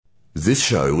This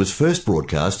show was first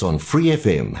broadcast on Free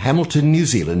FM, Hamilton, New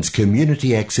Zealand's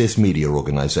community access media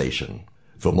organisation.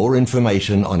 For more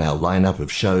information on our lineup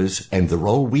of shows and the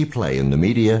role we play in the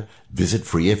media, visit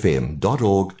freefm.org.nz.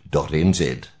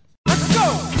 Let's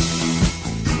go!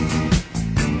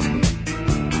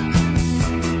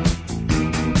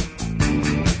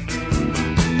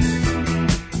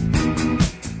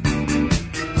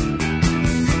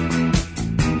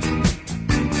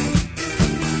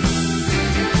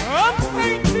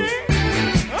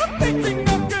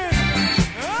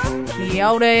 Kia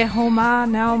ora, homa,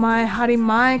 nau mai, hari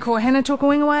mai, ko Hannah Toka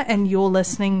Wingawa, and you're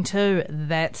listening to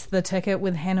That's the Ticket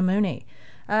with Hannah Mooney.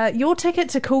 Your ticket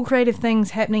to cool creative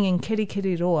things happening in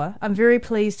Kirikiriroa. I'm very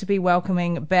pleased to be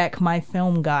welcoming back my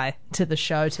film guy to the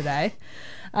show today.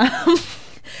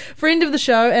 Friend of the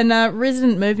show and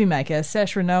resident movie maker,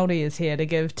 Sash Rinaldi, is here to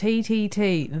give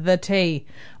TTT the T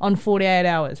on 48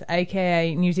 Hours,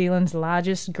 aka New Zealand's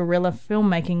largest guerrilla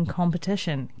filmmaking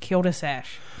competition. Kia ora,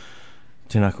 Sash.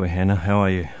 Tēnā koe, Hannah. How are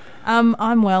you?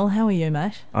 I'm well. How are you,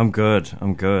 mate? I'm good.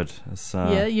 It's,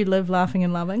 yeah, you live laughing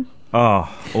and loving? Oh,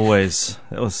 always.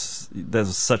 That was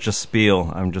such a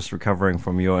spiel. I'm just recovering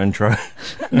from your intro.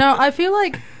 No, I feel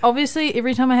like, obviously,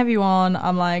 every time I have you on,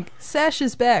 I'm like, Sash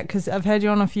is back, because I've had you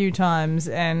on a few times,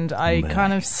 and I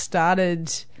kind of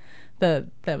started... That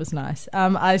was nice.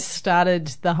 I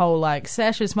started the whole, like,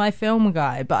 Sash is my film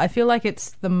guy, but I feel like it's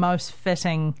the most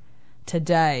fitting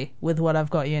today with what I've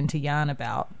got you into yarn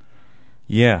about.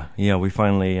 Yeah, we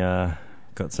finally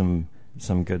got some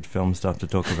good film stuff to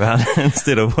talk about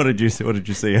instead of what did you see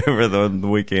over the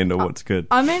weekend or what's good.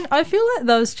 I mean, I feel like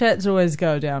those chats always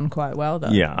go down quite well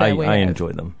though. Yeah, I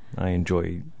enjoy them. I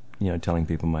enjoy, telling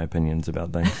people my opinions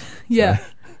about things. Yeah. So.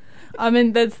 I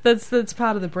mean, that's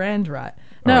part of the brand, right?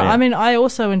 No, oh, yeah. I mean, I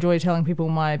also enjoy telling people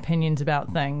my opinions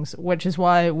about things, which is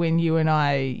why when you and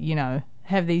I,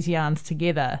 have these yarns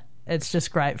together, it's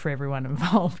just great for everyone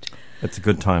involved. It's a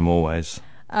good time always.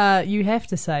 You have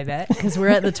to say that because we're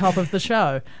at the top of the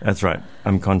show. That's right.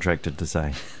 I'm contracted to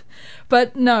say.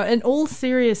 But no, in all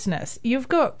seriousness, you've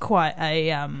got quite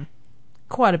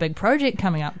a big project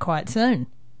coming up quite soon.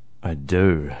 I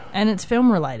do. And it's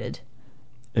film related.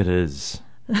 It is.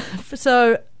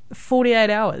 So, 48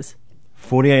 hours.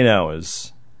 48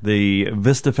 hours. The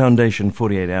Vista Foundation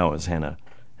 48 Hours, Hannah.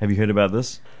 Have you heard about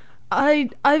this?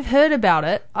 I've heard about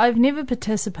it. I've never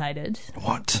participated.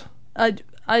 What? I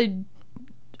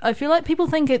feel like people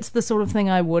think it's the sort of thing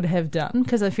I would have done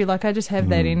because I feel like I just have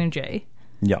that energy.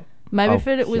 Yeah. Maybe if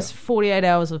it was 48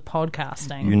 hours of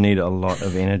podcasting. You need a lot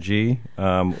of energy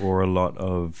or a lot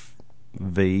of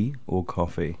V or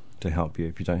coffee to help you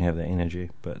if you don't have that energy.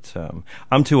 But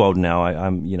I'm too old now.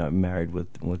 I'm married with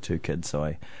 2 kids, so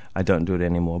I don't do it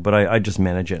anymore. But I just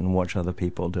manage it and watch other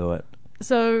people do it.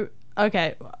 So,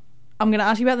 okay, I'm going to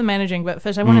ask you about the managing, but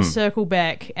first I want to circle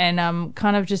back and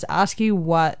kind of just ask you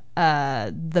what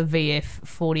the VF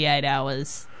 48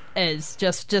 Hours is,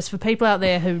 just for people out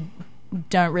there who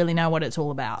don't really know what it's all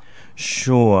about.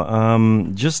 Sure.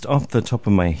 Just off the top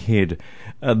of my head,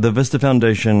 the Vista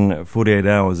Foundation 48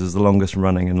 Hours is the longest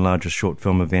running and largest short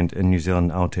film event in New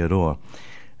Zealand, Aotearoa.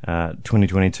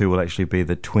 2022 will actually be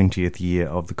the 20th year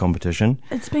of the competition.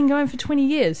 It's been going for 20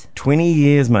 years. 20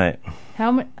 years, mate.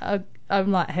 How many? I'm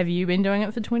like, have you been doing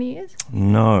it for 20 years?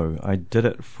 No, I did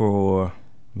it for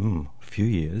a few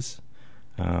years,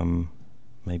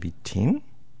 maybe 10.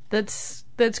 That's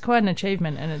quite an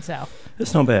achievement in itself.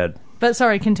 It's not bad. But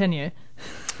sorry, continue.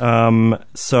 So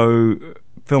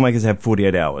filmmakers have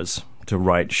 48 hours to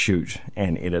write, shoot,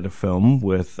 and edit a film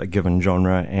with a given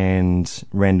genre and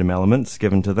random elements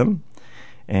given to them.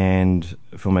 And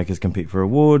filmmakers compete for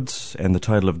awards and the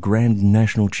title of Grand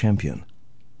National Champion.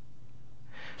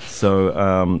 So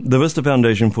the Vista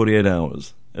Foundation 48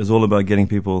 Hours is all about getting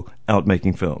people out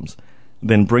making films,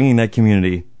 then bringing that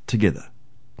community together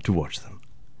to watch them.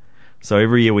 So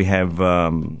every year we have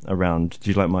around... Do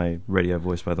you like my radio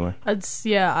voice, by the way?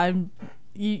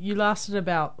 You lasted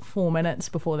about 4 minutes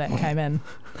before that came in.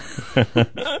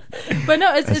 But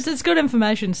no, it's good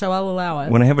information, so I'll allow it.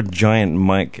 When I have a giant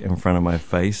mic in front of my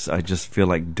face, I just feel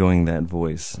like doing that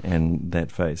voice and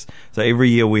that face. So every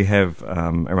year we have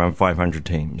around 500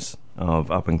 teams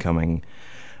of up-and-coming,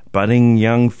 budding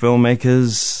young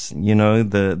filmmakers,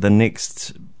 the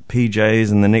next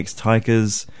PJs and the next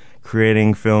Tigers,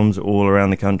 creating films all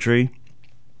around the country.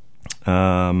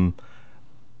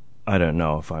 I don't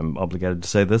know if I'm obligated to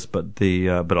say this, but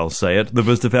I'll say it. The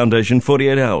Vista Foundation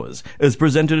 48 Hours is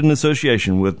presented in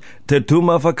association with Te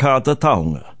Tuma Whakaata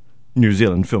Taonga, New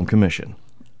Zealand Film Commission.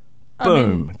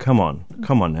 Boom. mean, Come on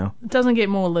now. it doesn't get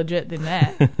more legit than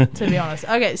that, to be honest.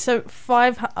 Okay, so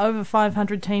over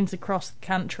 500 teams across the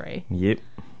country. Yep.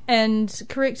 And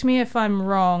correct me if I'm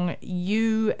wrong,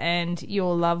 you and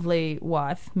your lovely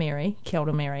wife, Mary, kia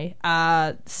ora Mary,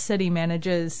 are city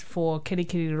managers for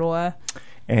Kirikiriroa.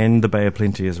 And the Bay of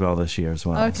Plenty as well this year as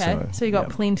well. Okay, so you got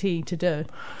yep. plenty to do.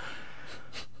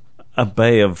 A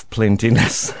Bay of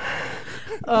Plentiness.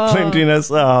 Plentiness.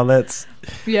 Oh, that's...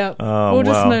 Yeah, Oh, we'll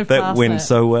just wow. move That past went that.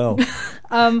 so well.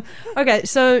 Okay,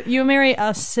 so you and Mary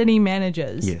are city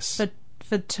managers. Yes.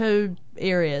 For two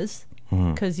areas,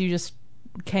 because you just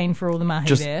keen for all the mahi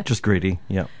there. Just greedy,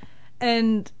 yeah.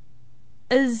 And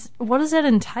what does that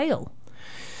entail?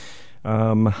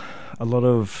 A lot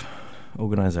of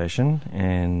organisation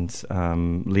and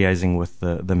liaising with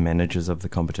the managers of the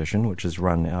competition, which is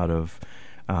run out of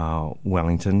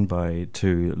Wellington by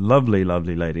two lovely,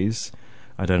 lovely ladies.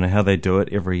 I don't know how they do it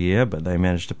every year, but they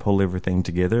manage to pull everything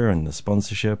together, and the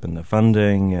sponsorship and the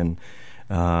funding, and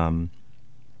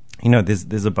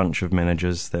there's a bunch of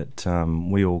managers that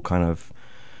we all kind of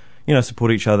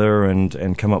support each other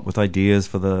and come up with ideas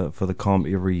for the comp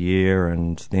every year,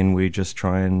 and then we just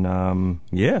try and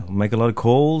make a lot of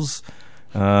calls,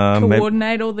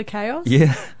 Coordinate all the chaos.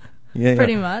 yeah,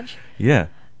 Pretty much. yeah.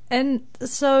 And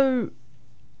so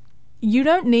you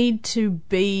don't need to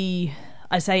be,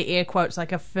 I say air quotes,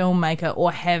 like a filmmaker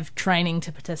or have training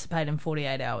to participate in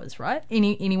 48 hours, right?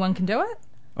 Anyone can do it?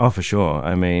 Oh, for sure.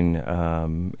 I mean,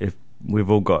 if we've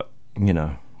all got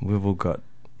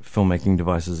filmmaking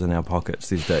devices in our pockets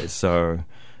these days. So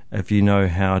if you know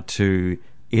how to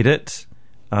edit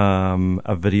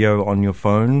a video on your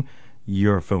phone,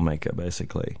 you're a filmmaker,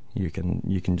 basically. You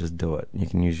can just do it. You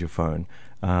can use your phone.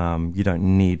 You don't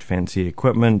need fancy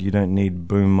equipment. You don't need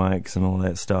boom mics and all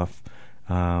that stuff.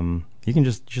 You can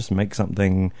just make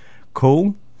something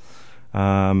cool.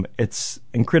 It's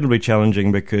incredibly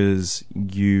challenging because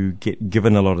you get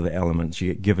given a lot of the elements.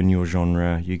 You get given your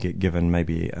genre. You get given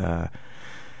maybe a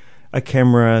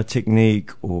camera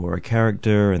technique or a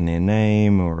character and their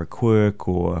name or a quirk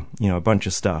or a bunch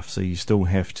of stuff. So you still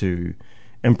have to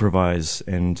improvise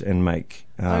and make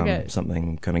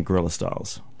something kind of guerrilla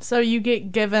styles. So you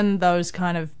get given those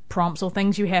kind of prompts or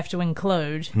things you have to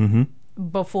include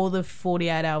before the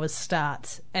 48 hours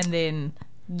starts, and then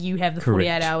you have the 48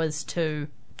 Correct. hours to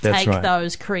That's take right.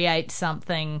 those, create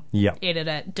something, Yep. edit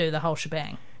it, do the whole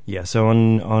shebang. Yeah, so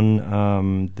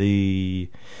on the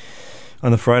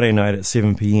Friday night at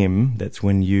 7 p.m, that's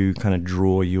when you kind of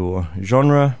draw your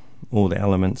genre. All the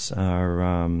elements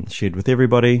are shared with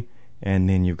everybody, and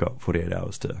then you've got 48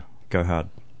 hours to go hard.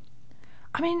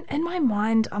 I mean, in my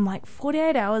mind, I'm like,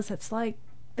 48 hours, that's like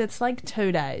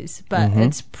 2 days, but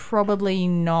it's probably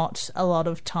not a lot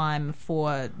of time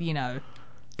for,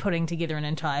 putting together an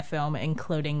entire film,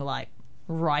 including like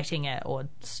writing it or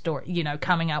story,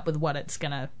 coming up with what it's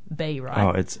going to be, right? Oh,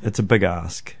 it's a big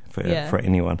ask for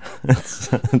anyone.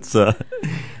 It's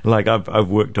like I've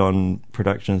worked on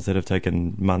productions that have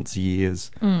taken months,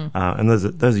 years, and those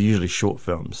are usually short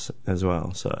films as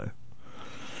well. So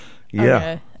yeah,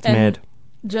 Okay. it's And mad.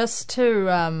 Just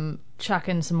to chuck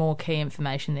in some more key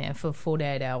information there for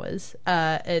 48 hours,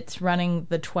 it's running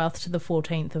the 12th to the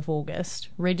 14th of August.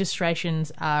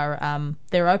 Registrations are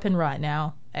they're open right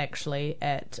now, actually,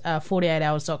 at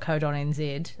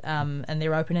 48hours.co.nz, and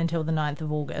they're open until the 9th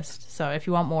of August. So if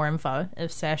you want more info,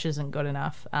 if Sash isn't good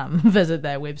enough, visit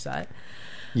their website.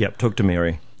 Yep, talk to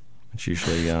Mary. It's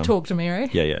usually Talk to Mary.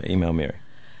 Yeah, email Mary.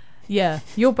 Yeah,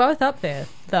 you're both up there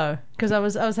though, because I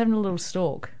was having a little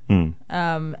stalk, and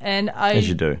As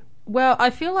you do. Well, I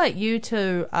feel like you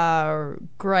two are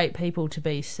great people to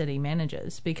be city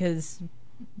managers because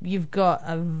you've got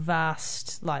a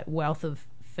vast wealth of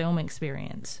film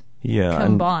experience. Yeah,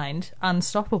 Combined,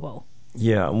 unstoppable.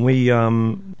 Yeah, we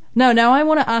Now I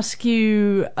want to ask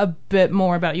you a bit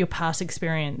more about your past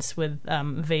experience with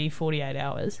V48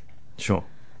 Hours. sure.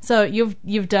 So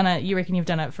you've done it. You reckon you've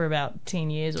done it for about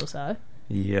 10 years or so?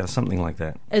 Yeah, something like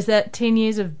that. Is that 10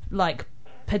 years of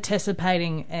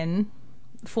participating in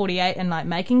 48 and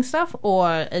making stuff,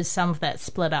 or is some of that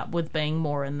split up with being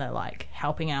more in the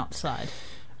helping out side?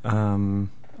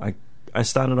 I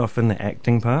started off in the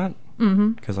acting part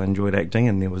because I enjoyed acting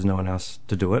and there was no one else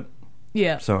to do it.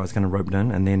 Yeah. So I was kind of roped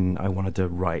in, and then I wanted to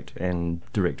write and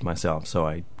direct myself, so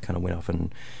I kind of went off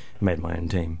and made my own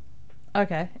team.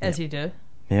 Okay, as you do.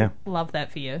 Yeah. Love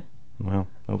that for you. Well,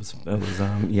 it was it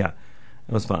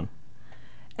was fun.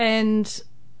 And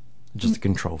Just a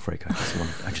control freak.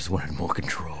 I just wanted more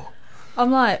control. I'm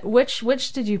like, which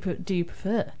do you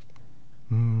prefer?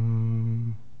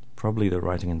 Probably the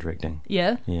writing and directing.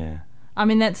 Yeah. Yeah. I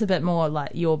mean, that's a bit more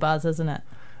like your buzz, isn't it?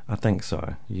 I think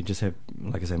so. You just have,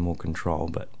 like I say, more control,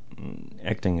 but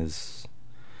acting is,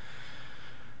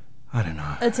 I don't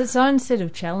know. It's its own set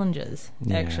of challenges,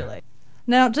 Yeah. actually.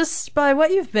 Now, just by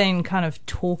what you've been kind of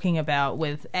talking about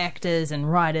with actors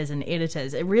and writers and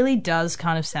editors, it really does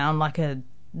kind of sound like a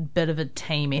bit of a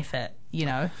team effort,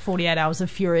 48 hours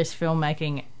of furious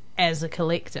filmmaking as a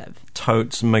collective.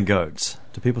 Totes my goats.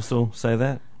 Do people still say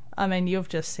that? I mean, you've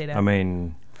just said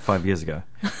it. 5 years ago.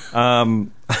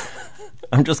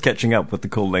 I'm just catching up with the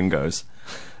cool lingos.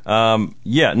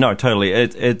 Yeah, no, totally.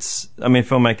 It's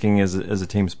filmmaking is a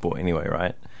team sport anyway,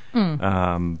 right?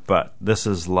 But this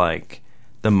is like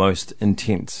the most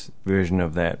intense version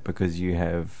of that because you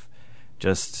have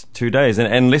just 2 days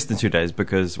and less than 2 days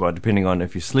because, well, depending on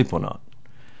if you sleep or not.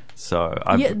 So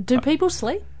do people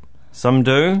sleep? Some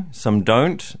do, some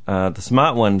don't. The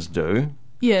smart ones do.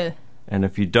 Yeah. And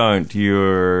if you don't,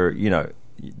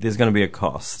 there's going to be a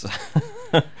cost.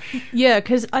 Yeah,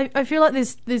 because I feel like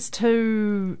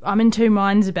I'm in two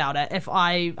minds about it. If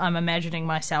I'm imagining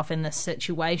myself in this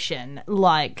situation,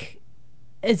 like,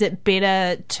 is it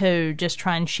better to just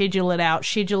try and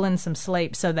schedule in some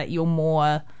sleep so that you're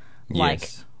more, like,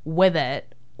 Yes. with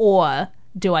it, or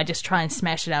do I just try and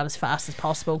smash it out as fast as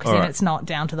possible because then right. it's not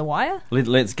down to the wire?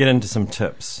 Let's get into some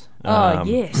tips.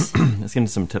 Yes. Let's get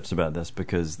into some tips about this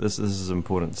because this is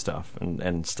important stuff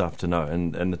and stuff to know.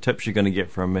 And the tips you're going to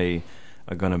get from me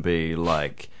are going to be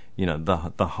like,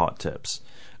 the hot tips.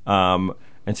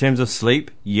 In terms of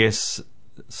sleep, yes,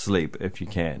 sleep if you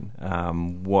can.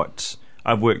 What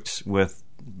I've worked with,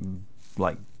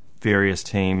 like, various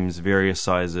teams, various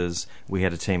sizes. We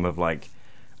had a team of like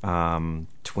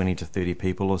 20 to 30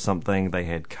 people or something. They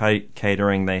had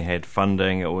catering, they had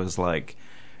funding. It was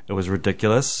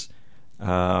ridiculous,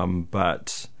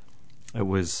 but it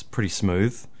was pretty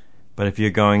smooth. But if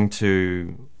you're going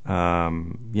to,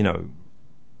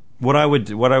 what I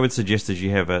would suggest is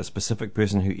you have a specific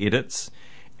person who edits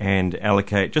and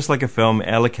allocate, just like a film,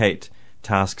 allocate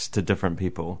tasks to different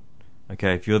people.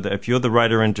 Okay, if you're the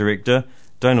writer and director,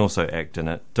 don't also act in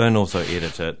it. Don't also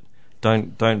edit it.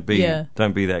 Don't be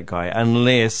that guy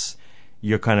unless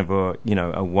you're kind of a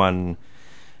one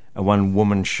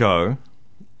woman show,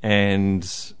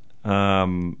 and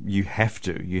you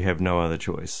have no other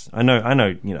choice. I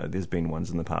know. There's been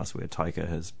ones in the past where Taika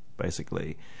has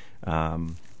basically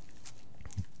done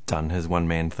his one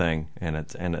man thing, and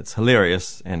it's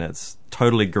hilarious and it's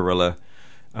totally guerrilla,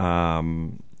 but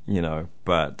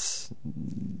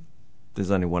there's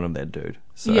only one of that dude.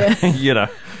 So, yeah.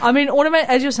 I mean,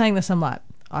 as you're saying this, I'm like,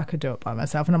 I could do it by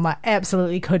myself. And I'm like,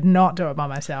 absolutely could not do it by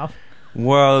myself.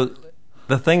 Well,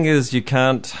 the thing is, you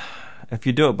can't, if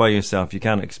you do it by yourself, you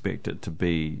can't expect it to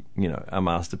be, a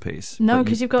masterpiece. No,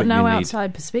 because you've got no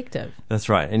outside perspective. That's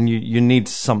right. And you need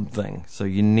something. So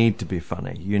you need to be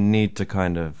funny. You need to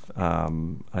kind of,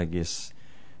 I guess,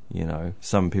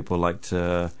 some people like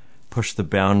to push the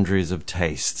boundaries of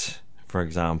taste, for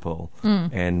example,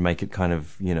 and make it kind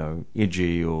of,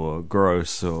 edgy or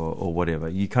gross or whatever.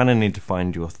 You kind of need to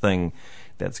find your thing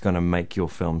that's going to make your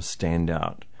film stand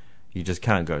out. You just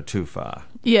can't go too far.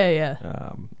 Yeah.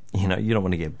 You don't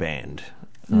want to get banned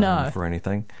for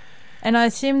anything. And I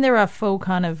assume there are full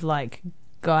kind of like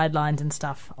guidelines and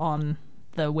stuff on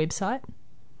the website?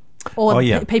 Or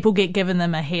people get given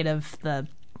them ahead of the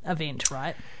event,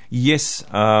 right? Yes.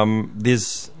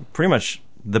 There's pretty much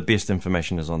the best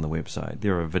information is on the website.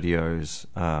 There are videos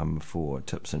for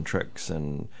tips and tricks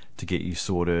and to get you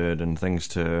sorted and things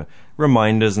to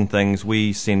reminders and things.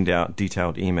 We send out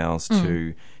detailed emails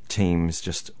to teams,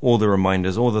 just all the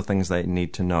reminders, all the things they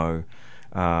need to know.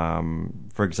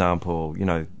 For example,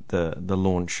 the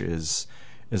launch is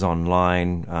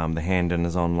online, the hand-in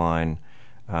is online.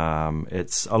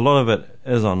 It's a lot of it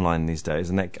is online these days,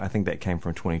 and I think that came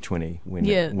from 2020 when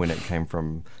it came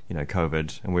from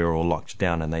COVID, and we were all locked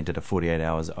down, and they did a 48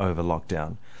 hours over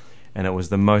lockdown, and it was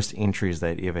the most entries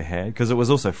they'd ever had because it was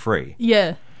also free.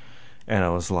 Yeah, and it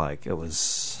was like it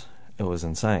was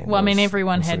insane. Well,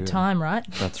 everyone had time, right?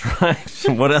 That's right.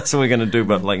 What else are we going to do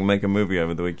but like make a movie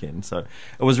over the weekend? So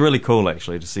it was really cool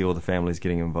actually to see all the families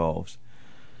getting involved.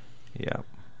 Yeah.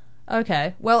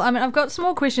 Okay. Well, I've got some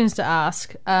more questions to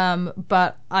ask,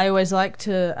 but I always like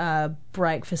to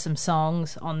break for some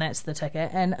songs on That's the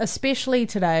Ticket, and especially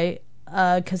today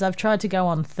because I've tried to go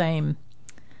on theme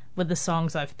with the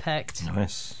songs I've picked.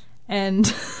 Nice.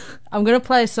 And I'm going to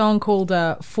play a song called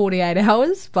 48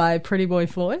 Hours by Pretty Boy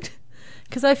Floyd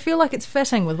because I feel like it's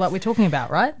fitting with what we're talking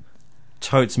about, right?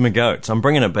 Totes my goats. I'm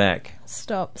bringing it back.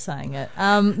 Stop saying it.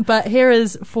 But here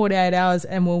is 48 Hours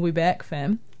and we'll be back,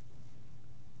 fam.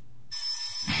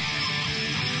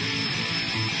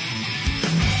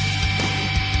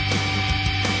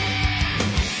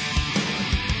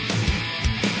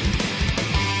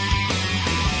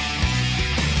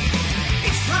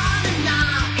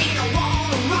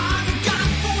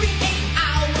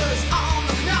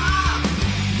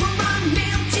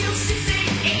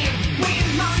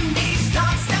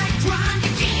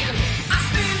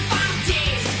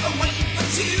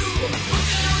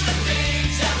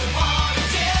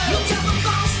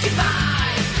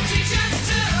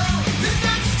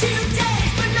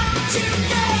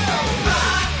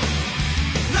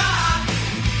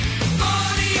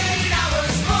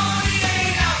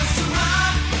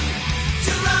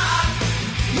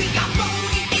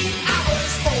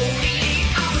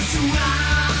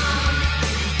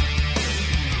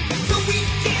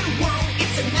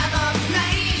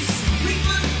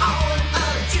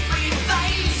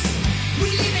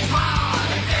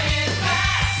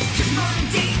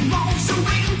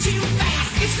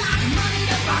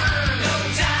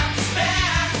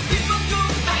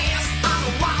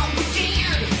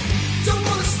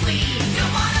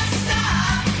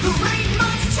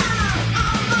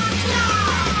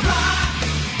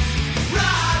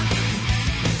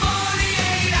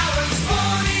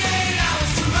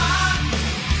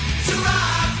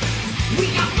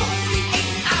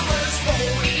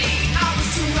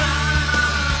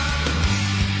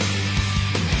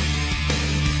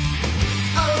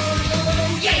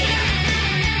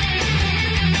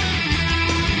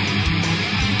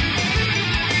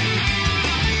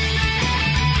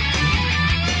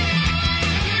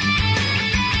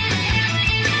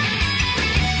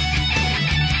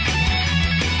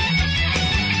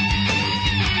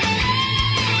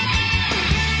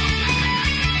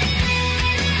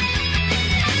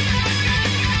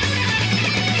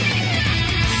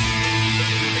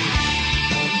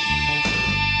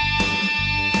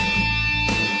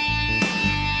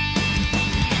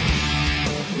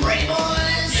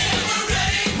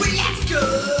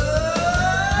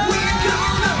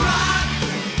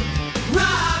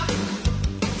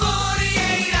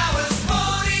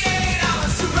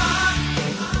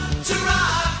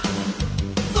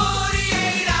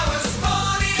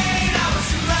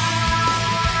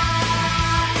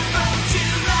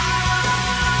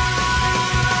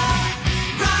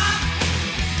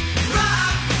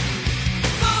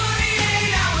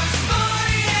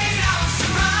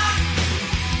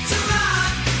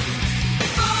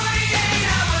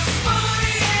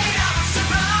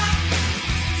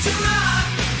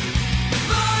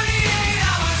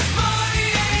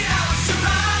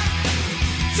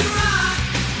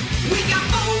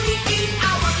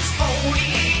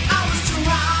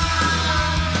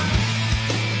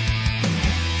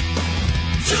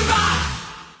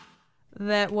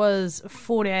 that was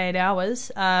 48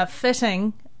 Hours.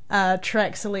 Fitting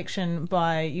track selection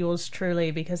by yours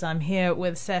truly, because I'm here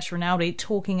with Sash Rinaldi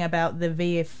talking about the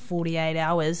VF 48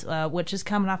 Hours, which is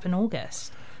coming up in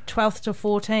August. 12th to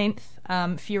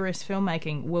 14th, Furious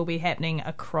Filmmaking will be happening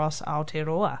across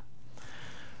Aotearoa.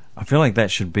 I feel like that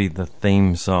should be the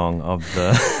theme song of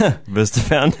the Vista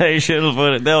Foundation.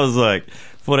 That was like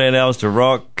 48 Hours to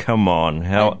Rock. Come on.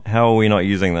 How are we not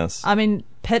using this? I mean,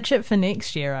 pitch it for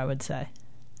next year, I would say.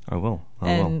 I will.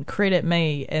 And credit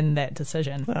me in that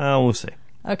decision. We'll see.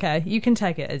 Okay, you can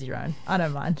take it as your own. I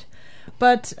don't mind.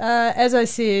 But as I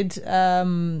said,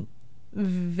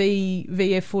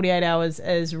 VF 48 Hours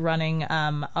is running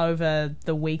over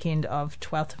the weekend of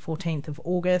 12th to 14th of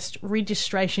August.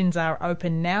 Registrations are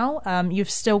open now. You've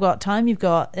still got time. You've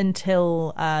got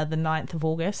until the 9th of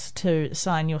August to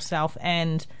sign yourself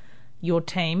and your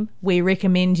team. We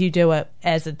recommend you do it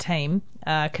as a team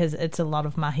because it's a lot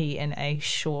of mahi in a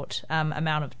short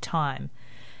amount of time.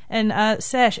 And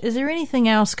Sash, is there anything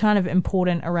else kind of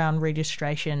important around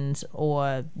registrations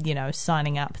or,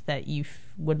 signing up that you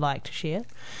would like to share?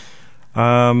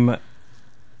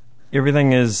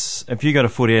 Everything is, if you go to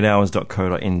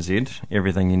 48hours.co.nz,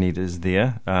 everything you need is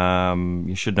there.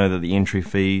 You should know that the entry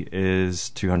fee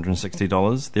is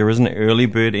 $260. There is an early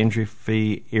bird entry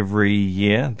fee every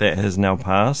year that has now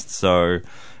passed, so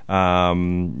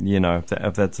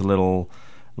if that's a little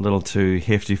too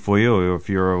hefty for you, or if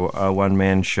you're a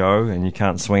one-man show and you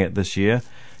can't swing it this year,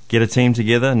 get a team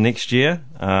together next year.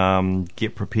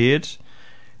 Get prepared.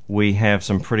 We have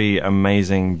some pretty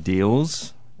amazing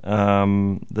deals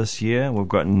this year. We've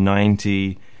got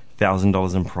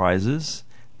 $90,000 in prizes.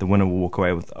 The winner will walk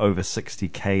away with over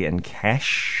 $60K in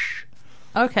cash.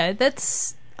 Okay,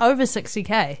 that's over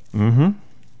 $60K. Mm-hmm.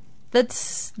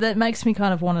 That makes me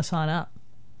kind of want to sign up.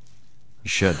 You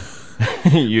should.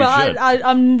 You should.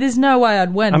 There's no way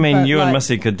I'd win. I mean, you and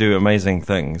Missy could do amazing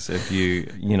things if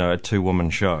a two-woman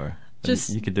show.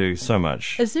 You could do so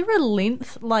much. Is there a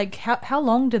length? Like, how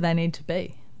long do they need to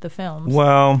be, the films?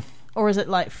 Well... Or is it,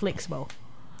 flexible?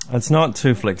 It's not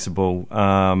too flexible.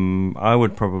 I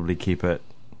would probably keep it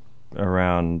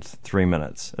around 3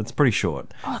 minutes. It's pretty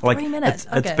short. Oh, 3 minutes.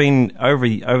 It's been,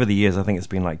 over the years, I think it's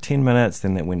been 10 minutes,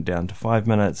 then that went down to 5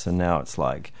 minutes, and now it's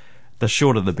the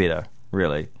shorter the better,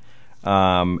 really.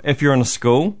 If you're in a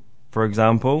school, for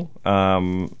example,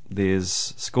 there's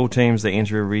school teams that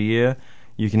enter every year.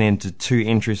 You can enter 2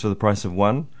 entries for the price of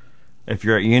 1. If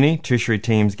you're at uni, tertiary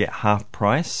teams get half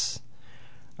price.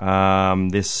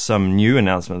 There's some new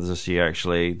announcements this year,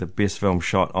 actually. The best film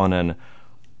shot on an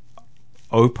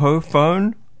Oppo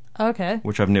phone,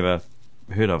 which I've never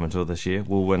heard of until this year,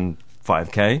 will win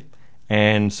 $5K.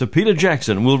 And Sir Peter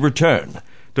Jackson will return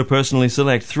to personally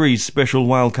select 3 special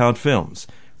wildcard films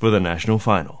for the national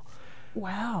final.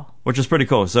 Wow. Which is pretty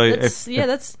cool. So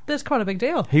that's quite a big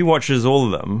deal. He watches all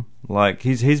of them.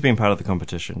 He's been part of the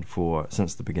competition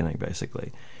since the beginning,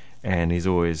 basically. And he's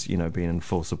always, been in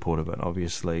full support of it,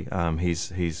 obviously.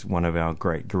 He's one of our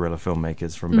great guerrilla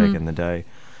filmmakers from back in the day.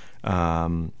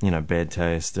 Bad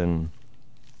Taste and...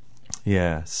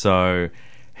 Yeah, so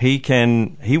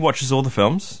he watches all the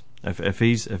films. If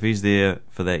he's there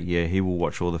for that year, he will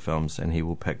watch all the films and he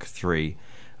will pick 3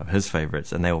 of his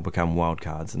favourites, and they will become wild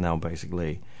cards, and they'll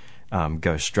basically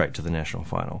go straight to the national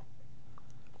final.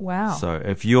 Wow. So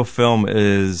if your film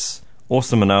is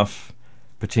awesome enough,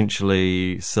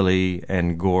 potentially silly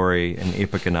and gory and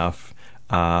epic enough,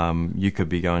 you could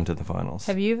be going to the finals.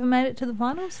 Have you ever made it to the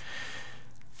finals?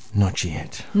 Not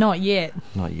yet. Not yet.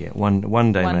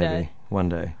 One day, maybe. One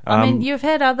day. I mean, you've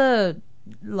had other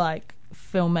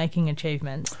filmmaking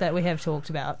achievements that we have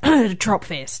talked about.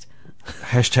 Tropfest.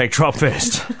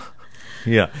 #Tropfest.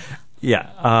 Yeah,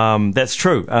 that's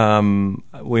true.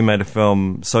 We made a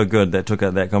film so good that took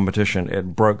out that competition.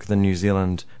 It broke the New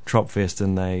Zealand Tropfest,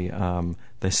 and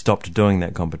they stopped doing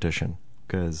that competition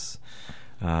because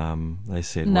they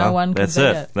said, no one could that's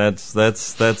it. That's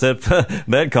it for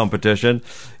that competition.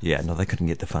 Yeah, no, they couldn't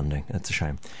get the funding. That's a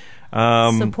shame.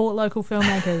 Support local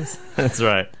filmmakers. That's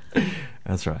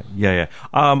right. Yeah.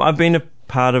 I've been a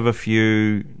part of a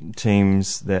few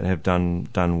teams that have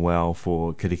done well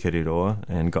for Kirikiriroa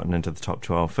and gotten into the top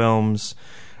 12 films.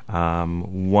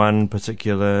 One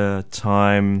particular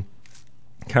time,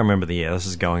 can't remember the year. This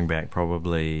is going back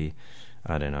probably,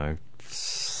 I don't know,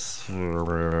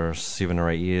 7 or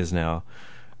 8 years now.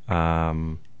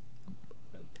 Our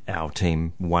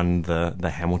team won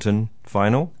the Hamilton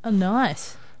final. Oh,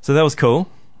 nice. So that was cool.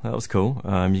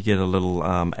 You get a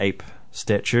little ape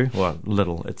statue. Well,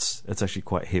 little. It's actually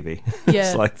quite heavy. Yeah.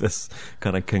 It's like this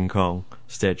kind of King Kong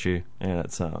statue, and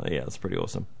it's pretty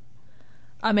awesome.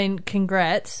 I mean,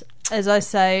 congrats. as I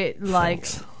say, like,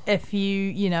 Thanks. if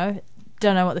you know,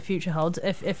 don't know what the future holds,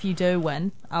 if you do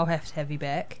win, I'll have to have you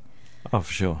back. Oh,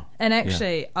 for sure. And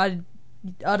actually, I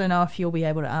don't know if you'll be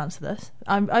able to answer this.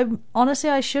 I honestly,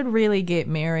 I should really get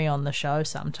Mary on the show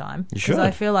sometime. You should. Because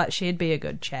I feel like she'd be a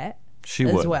good chat She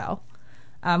as would. well.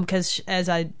 Because, as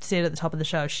I said at the top of the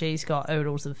show, she's got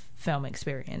oodles of film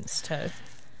experience too.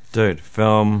 Dude,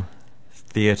 film,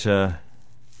 theatre,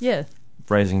 Yeah.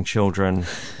 raising children,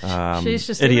 She's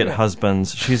just idiot everywhere.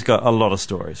 husbands. She's got a lot of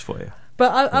stories for you.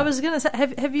 But I was going to say,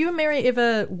 have you and Mary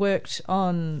ever worked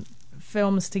on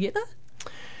films together?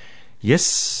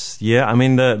 Yes, yeah. I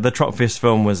mean, the Tropfest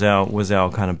film was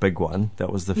our kind of big one.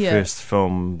 That was the Yeah. first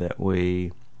film that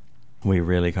we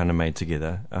really kind of made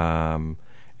together,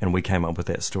 and we came up with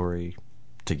that story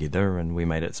together, and we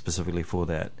made it specifically for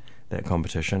that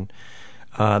competition.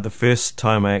 The first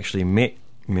time I actually met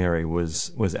Mary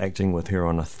was acting with her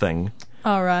on a thing.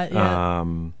 Oh, right, yeah.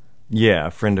 Yeah,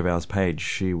 a friend of ours, Paige,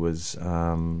 she was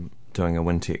doing a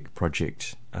Wintech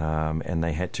project, and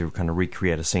they had to kind of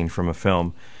recreate a scene from a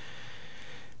film.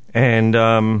 And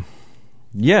the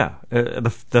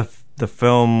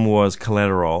film was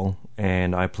Collateral,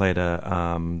 and I played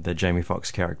the Jamie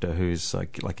Foxx character, who's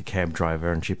like a cab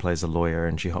driver, and she plays a lawyer,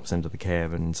 and she hops into the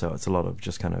cab, and so it's a lot of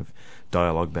just kind of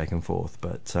dialogue back and forth.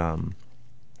 But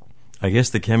I guess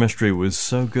the chemistry was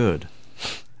so good.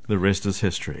 The rest is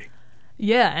history.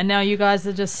 Yeah, and now you guys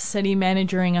are just city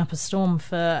managering up a storm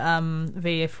for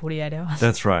VF 48 Hours.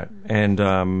 That's right.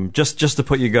 And just to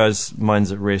put you guys'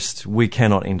 minds at rest, we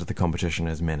cannot enter the competition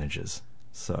as managers.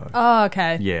 So Oh,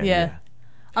 okay. Yeah.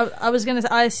 I was going to say,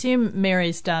 I assume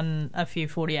Mary's done a few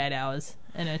 48 Hours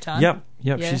in her time. Yep.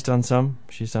 Yeah. She's done some.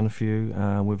 She's done a few.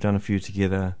 We've done a few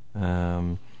together.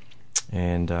 But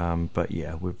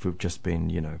yeah, we've just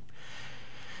been,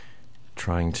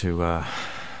 trying to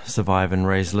survive and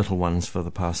raise little ones for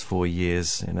the past 4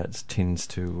 years, and it tends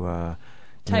to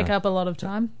Take up a lot of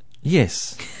time.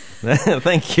 Yes.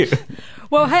 Thank you.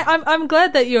 Well, hey, I'm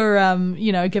glad that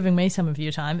you're giving me some of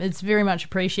your time. It's very much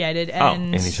appreciated.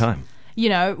 And Anytime.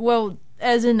 Well,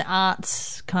 as an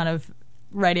arts kind of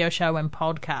radio show and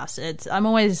podcast, I'm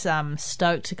always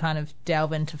stoked to kind of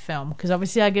delve into film, because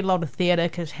obviously I get a lot of theatre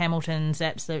because Hamilton's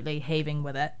absolutely heaving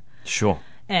with it. Sure.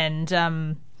 And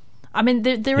I mean,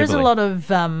 there is a Heavily. lot of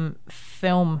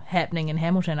film happening in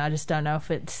Hamilton. I just don't know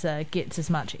if it gets as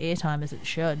much airtime as it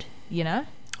should,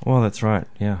 Well, that's right.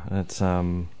 Yeah, it's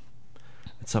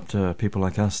up to people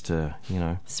like us to,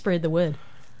 Spread the word.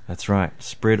 That's right.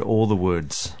 Spread all the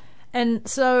words. And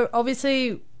so,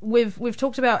 obviously, we've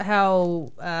talked about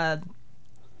how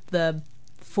the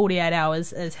 48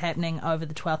 Hours is happening over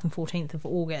the 12th and 14th of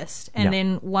August. And Yep.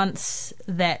 then once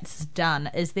that's done,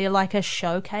 is there like a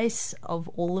showcase of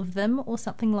all of them or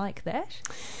something like that?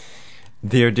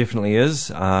 There definitely is.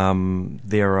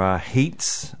 There are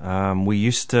heats. We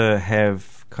used to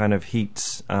have kind of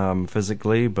heats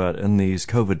physically, but in these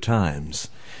COVID times,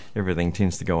 everything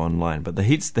tends to go online. But the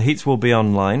heats will be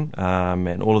online,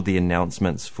 and all of the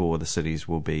announcements for the cities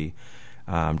will be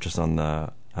just on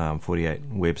the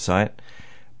 48 website.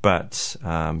 But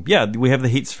we have the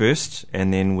heats first,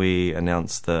 and then we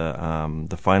announce the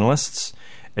finalists.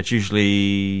 It's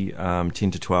usually 10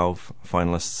 to 12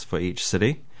 finalists for each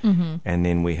city. Mm-hmm. And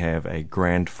then we have a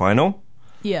grand final,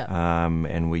 Yeah.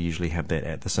 and we usually have that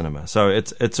at the cinema. So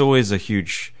it's always a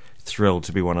huge thrill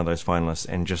to be one of those finalists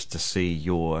and just to see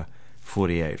your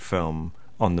 48 film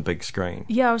on the big screen.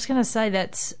 Yeah, I was going to say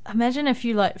imagine if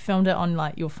you filmed it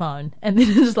on your phone and then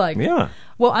it's Yeah.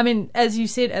 Well, I mean, as you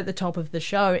said at the top of the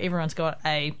show, everyone's got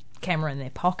a camera in their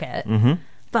pocket,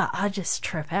 but I just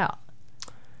trip out.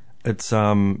 It's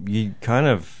you kind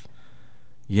of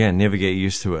never get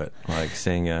used to it, like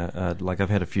seeing I've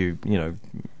had a few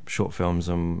short films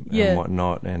and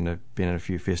whatnot, and I've been at a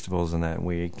few festivals and that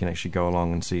where you can actually go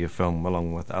along and see a film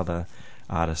along with other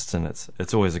artists, and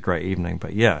it's always a great evening.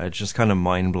 But yeah, it's just kind of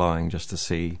mind blowing just to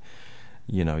see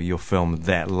your film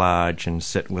that large and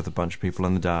sit with a bunch of people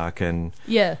in the dark, and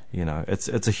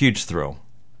it's a huge thrill.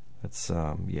 It's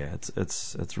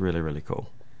it's really, really cool.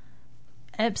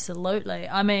 Absolutely.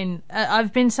 I mean,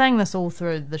 I've been saying this all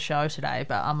through the show today,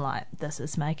 but I'm like, this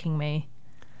is making me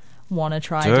want to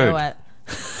try do it.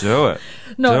 Do it.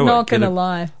 Not gonna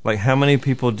lie. Like, how many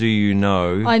people do you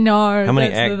know? I know. How many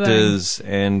that's the actors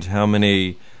and how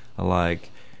many are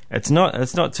like? It's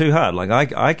not too hard.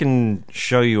 Like I can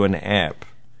show you an app,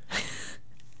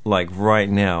 like right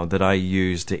now, that I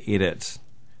use to edit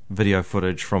video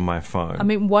footage from my phone. I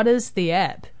mean, what is the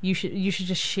app? You should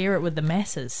just share it with the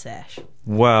masses, Sash.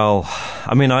 Well,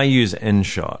 I mean, I use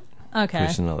InShot. Okay.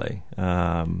 Personally,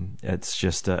 it's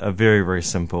just a very, very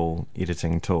simple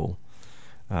editing tool.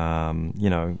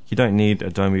 You don't need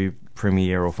Adobe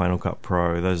Premiere or Final Cut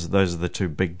Pro. Those are the two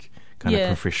big kind of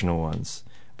professional ones,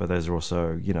 but those are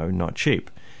also not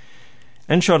cheap.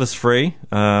 InShot is free.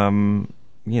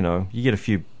 You get a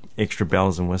few extra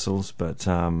bells and whistles, but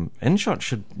InShot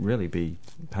should really be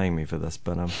paying me for this,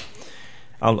 but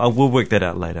we'll work that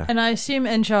out later. And I assume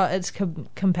InShot is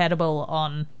compatible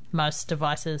on most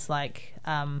devices like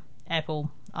Apple,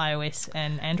 iOS,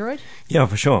 and Android. Yeah,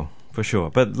 for sure.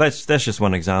 But that's just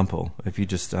one example. If you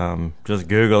just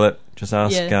Google it, just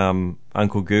ask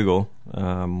Uncle Google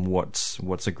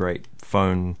what's a great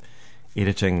phone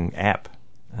editing app,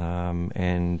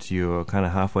 and you're kind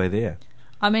of halfway there.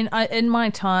 I mean, in my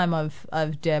time,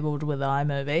 I've dabbled with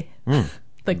iMovie,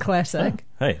 the classic.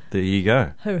 Oh, hey, there you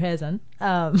go. Who hasn't?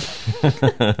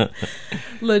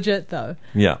 Legit though.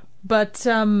 Yeah. But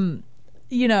I'm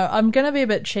going to be a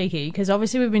bit cheeky because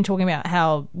obviously we've been talking about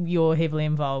how you're heavily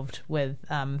involved with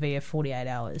VF 48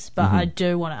 Hours, but I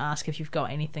do want to ask if you've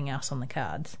got anything else on the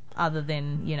cards other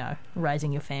than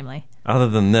raising your family. Other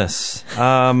than this, it's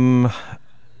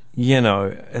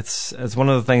one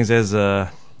of the things as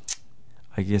a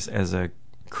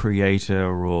creator,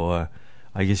 or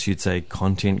I guess you'd say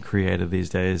content creator these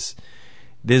days,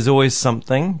 there's always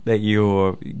something that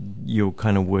you're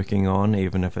kind of working on,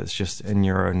 even if it's just in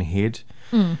your own head.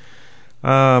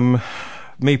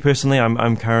 Me personally,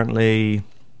 I'm currently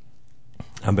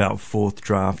about fourth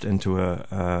draft into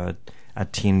a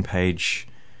 10-page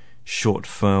short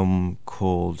film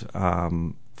called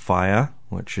Fire,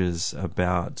 which is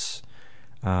about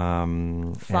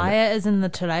fire as in the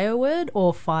te reo word,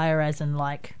 or fire as in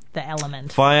like the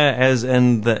element? Fire as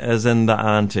in the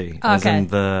auntie, as in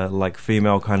the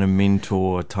female kind of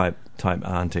mentor type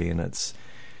auntie, and it's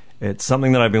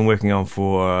something that I've been working on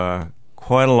for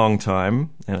quite a long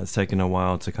time, and it's taken a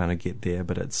while to kind of get there,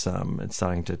 but it's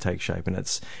starting to take shape, and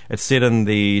it's set in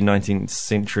the 19th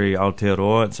century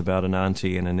Aotearoa. It's about an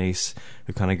auntie and a niece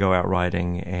who kind of go out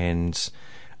riding and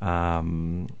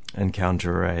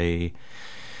encounter a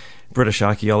British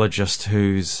archaeologist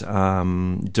who's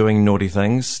doing naughty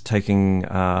things, taking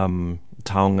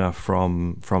taonga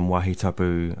from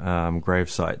wahitapu grave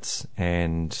sites,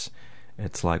 and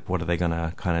it's like, what are they going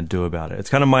to kind of do about it? It's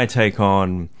kind of my take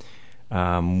on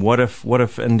what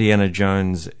if Indiana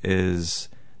Jones is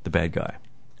the bad guy?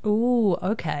 Ooh,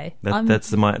 okay.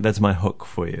 That's my hook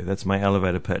for you. That's my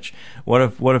elevator pitch. What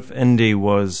if Indy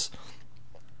wasn't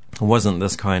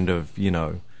this kind of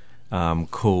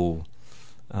cool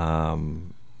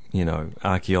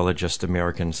archaeologist,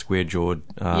 American, square-jawed,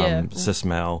 cis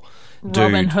male dude.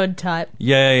 Robin Hood type.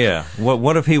 Yeah.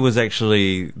 What if he was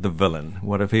actually the villain?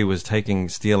 What if he was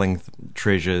stealing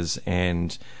treasures,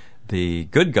 and the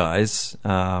good guys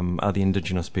are the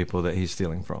indigenous people that he's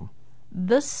stealing from?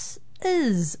 This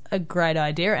is a great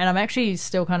idea, and I'm actually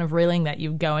still kind of reeling that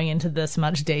you're going into this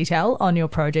much detail on your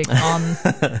project on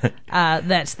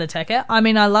That's the Ticket. I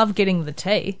mean, I love getting the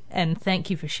tea, and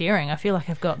thank you for sharing. I feel like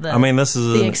I've got this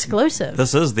is the exclusive.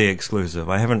 This is the exclusive.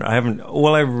 I haven't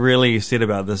all I've really said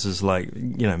about this is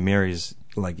Mary's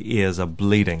ears are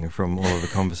bleeding from all of the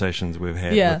conversations we've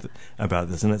had about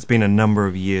this, and it's been a number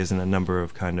of years and a number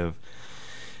of kind of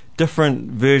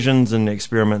different versions and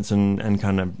experiments and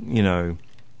kind of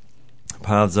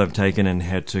paths I've taken and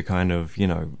had to kind of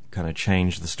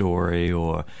change the story,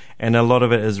 and a lot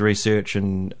of it is research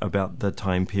and about the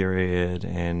time period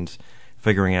and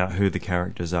figuring out who the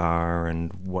characters are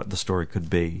and what the story could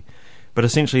be. But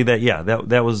essentially that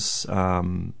was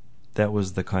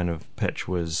the kind of pitch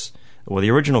the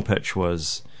original pitch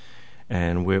was,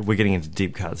 and we're getting into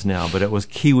deep cuts now, but it was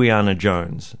Kiwiana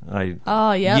Jones.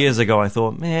 Years ago I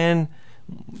thought, man,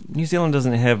 New Zealand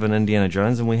doesn't have an Indiana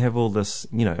Jones, and we have all this,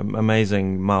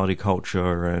 amazing Māori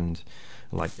culture and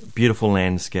beautiful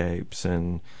landscapes,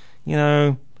 and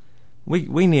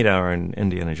we need our own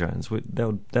Indiana Jones.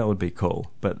 That would be cool.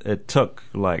 But it took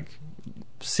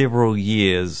several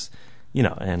years,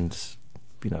 and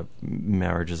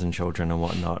marriages and children and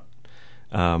whatnot.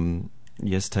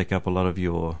 Take up a lot of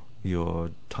your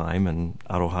time and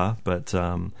aroha, but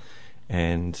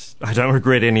and I don't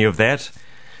regret any of that.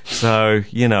 So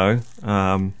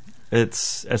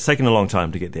it's taken a long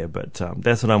time to get there, but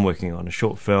that's what I'm working on, a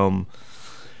short film.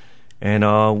 And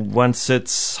once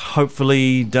it's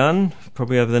hopefully done,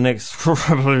 probably over the next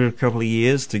probably a couple of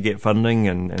years, to get funding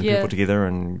and people together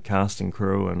and cast and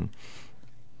crew, and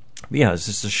it's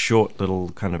just a short little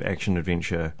kind of action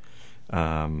adventure.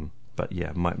 But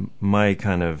my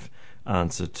kind of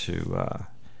answer to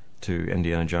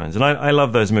Indiana Jones, and I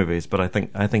love those movies, but I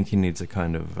think he needs a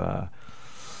kind of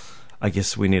I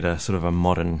guess we need a sort of a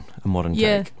modern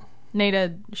take. Need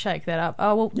to shake that up.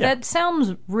 Oh, well, Yeah. that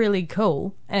sounds really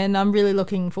cool, and I'm really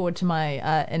looking forward to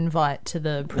my invite to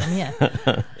the premiere.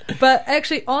 But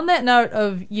actually, on that note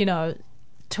of,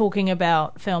 talking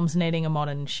about films needing a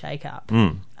modern shake-up,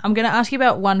 I'm going to ask you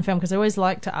about one film, because I always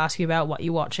like to ask you about what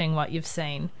you're watching, what you've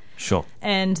seen. Sure.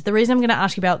 And the reason I'm going to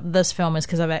ask you about this film is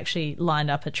because I've actually lined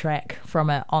up a track from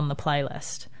it on the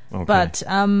playlist. Okay. But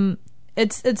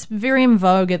it's very in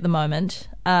vogue at the moment.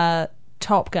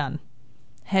 Top Gun.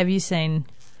 Have you seen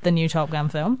the new Top Gun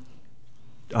film?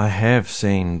 I have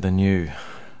seen the new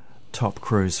Top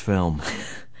Cruise film.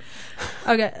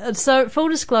 Okay, so full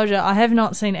disclosure, I have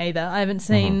not seen either. I haven't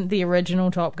seen the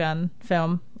original Top Gun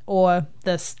film or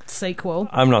this sequel.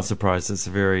 I'm not surprised. It's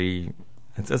a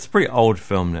pretty old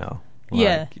film now.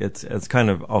 Yeah. It's kind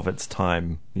of its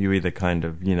time. You either kind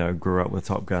of, grew up with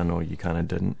Top Gun or you kind of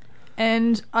didn't.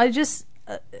 And I just,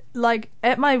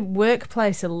 at my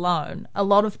workplace alone, a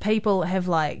lot of people have,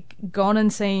 gone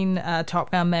and seen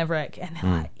Top Gun Maverick, and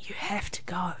they're like, you have to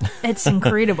go. It's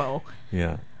incredible.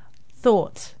 Yeah.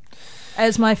 Thoughts?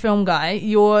 As my film guy,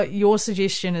 your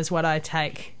suggestion is what I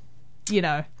take,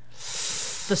 the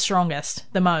strongest,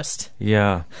 the most.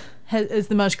 Yeah. Is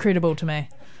the most credible to me.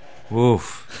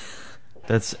 Oof.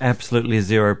 That's absolutely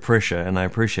zero pressure, and I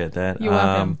appreciate that. You're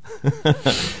welcome.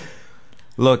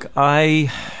 Look,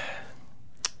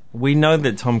 we know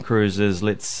that Tom Cruise is,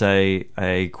 let's say,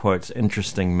 a, quote,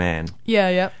 interesting man.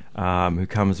 Yeah. Who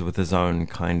comes with his own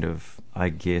kind of, I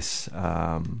guess,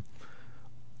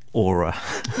 aura.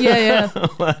 Yeah.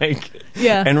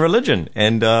 And religion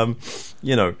and,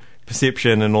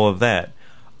 perception and all of that.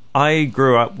 I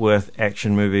grew up with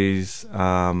action movies.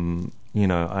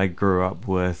 I grew up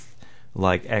with,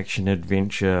 action,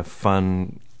 adventure,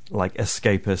 fun,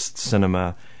 escapist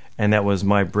cinema. And that was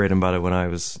my bread and butter when I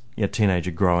was a teenager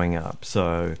growing up.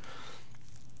 So,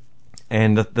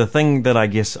 and the thing that I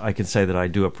guess I could say that I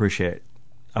do appreciate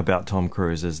about Tom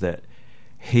Cruise is that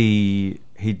he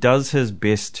does his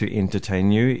best to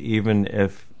entertain you, even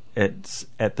if it's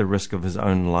at the risk of his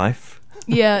own life.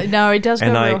 Yeah, no, he does go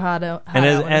real hard. And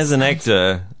as an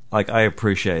actor, I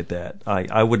appreciate that.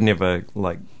 I would never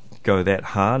go that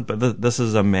hard, but this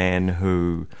is a man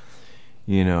who,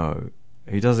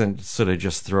 he doesn't sort of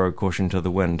just throw caution to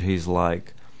the wind. He's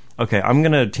like, okay, I'm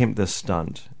going to attempt this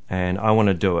stunt, and I want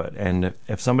to do it. And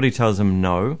if somebody tells him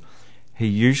no, he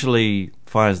usually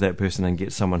fires that person and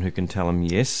gets someone who can tell him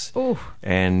yes. Ooh.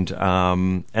 And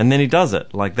then he does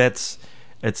it.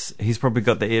 He's probably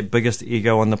got the biggest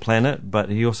ego on the planet, but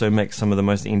he also makes some of the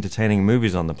most entertaining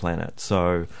movies on the planet.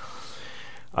 So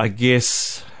I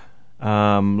guess,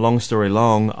 long story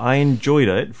long, I enjoyed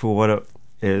it for what it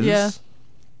is. Yeah.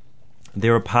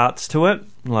 There are parts to it.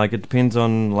 It depends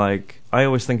on, I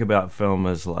always think about film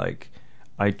as,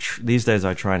 these days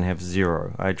I try and have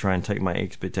zero. I try and take my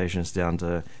expectations down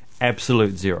to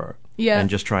absolute zero. Yeah. And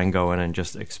just try and go in and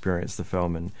just experience the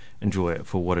film and enjoy it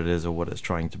for what it is or what it's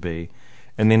trying to be.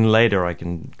 And then later I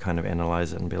can kind of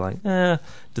analyze it and be like,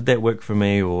 did that work for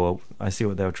me? Or I see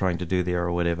what they were trying to do there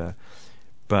or whatever.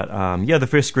 But, the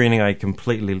first screening I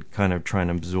completely kind of try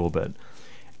and absorb it.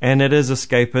 And it is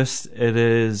escapist. It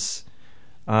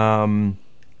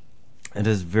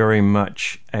is very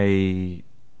much a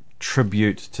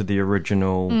tribute to the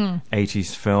original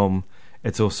 80s film.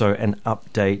 It's also an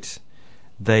update.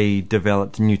 They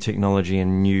developed new technology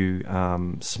and new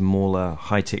smaller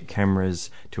high-tech cameras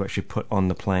to actually put on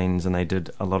the planes, and they did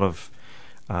a lot of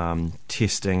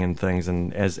testing and things.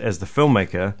 And as the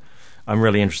filmmaker, I'm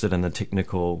really interested in the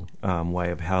technical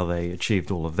way of how they achieved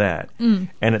all of that. And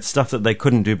it's stuff that they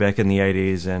couldn't do back in the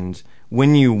 80s. And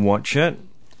when you watch it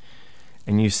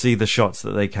and you see the shots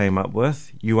that they came up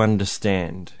with, you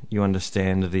understand the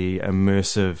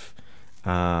immersive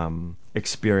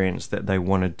experience that they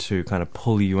wanted to kind of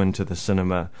pull you into the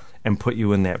cinema and put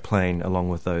you in that plane along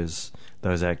with those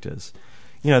actors.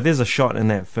 There's a shot in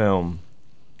that film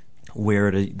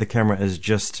where the camera is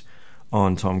just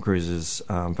on Tom Cruise's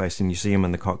face, and you see him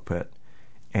in the cockpit,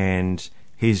 and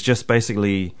he's just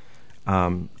basically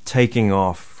taking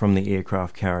off from the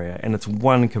aircraft carrier, and it's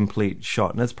one complete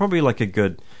shot, and it's probably a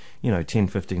good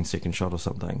 10-15 second shot or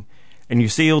something, and you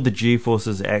see all the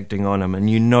G-forces acting on him, and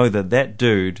you know that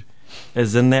dude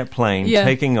is in that plane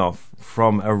taking off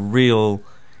from a real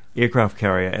aircraft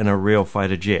carrier in a real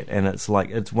fighter jet, and it's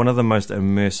one of the most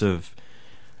immersive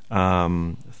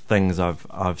things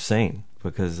I've seen,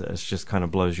 because it just kind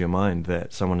of blows your mind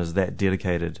that someone is that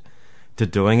dedicated to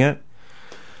doing it.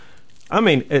 I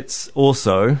mean, it's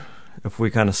also, if we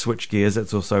kind of switch gears,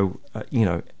 it's also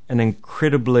an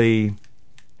incredibly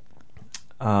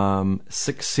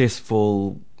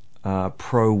successful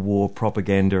pro-war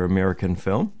propaganda American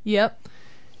film. Yep.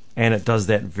 and it does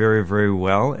that very, very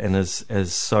well, and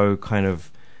is so kind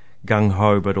of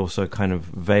gung-ho but also kind of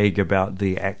vague about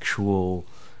the actual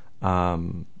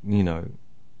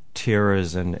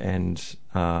terrors and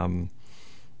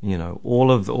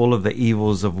all of the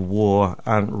evils of war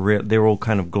aren't they're all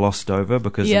kind of glossed over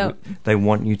because they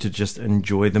want you to just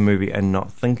enjoy the movie and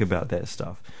not think about that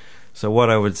stuff. So what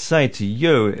I would say to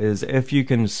you is, if you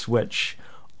can switch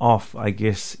off, I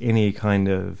guess, any kind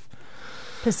of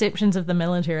perceptions of the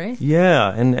military,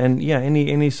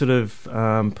 any sort of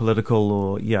political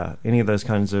or any of those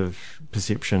kinds of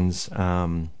perceptions,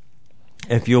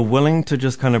 if you're willing to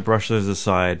just kind of brush those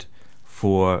aside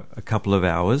for a couple of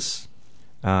hours,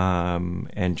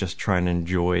 and just try and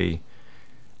enjoy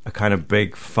a kind of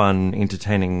big, fun,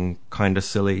 entertaining, kind of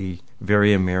silly,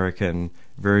 very American,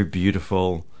 very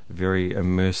beautiful, very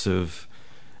immersive,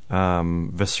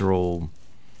 visceral,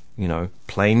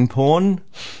 plane porn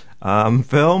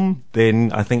film,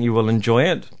 then I think you will enjoy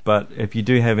it. But if you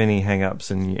do have any hang-ups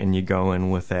and you go in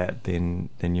with that, then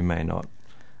you may not.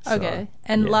 Okay.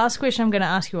 And last question I'm going to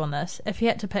ask you on this. If you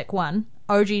had to pick one,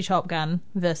 OG Top Gun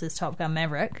versus Top Gun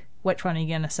Maverick, which one are you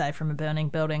going to say from a burning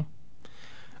building?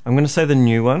 I'm going to say the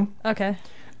new one. Okay.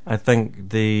 I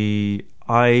think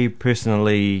I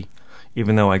personally,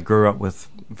 even though I grew up with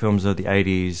films of the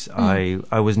 80s,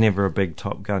 I was never a big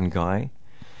Top Gun guy.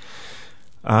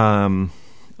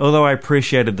 Although I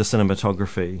appreciated the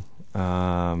cinematography,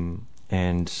 and,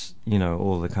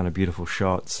 all the kind of beautiful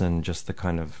shots and just the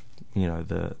kind of,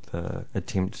 the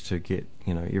attempt to get,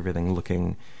 everything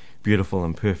looking beautiful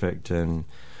and perfect. And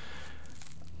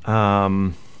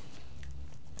the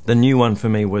new one for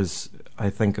me was, I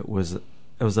think it was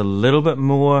a little bit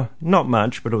more, not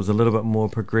much, but it was a little bit more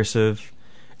progressive.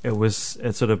 It's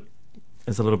a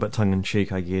little bit tongue in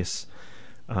cheek, I guess.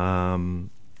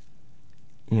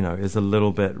 Is a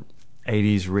little bit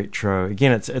 80s retro.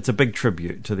 Again, it's a big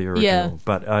tribute to the original,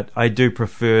 but I do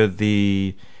prefer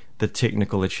the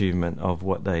technical achievement of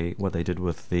what they did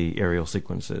with the aerial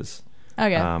sequences.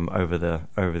 Okay. Over the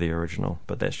original,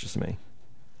 but that's just me.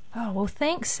 Oh well,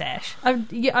 thanks, Sash. I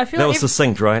feel that like was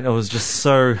succinct, right? It was just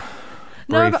so.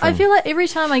 No, but I feel like every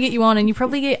time I get you on, and you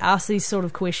probably get asked these sort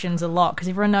of questions a lot because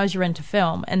everyone knows you're into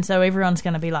film, and so everyone's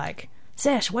going to be like,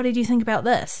 "Sash, what did you think about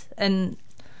this?" And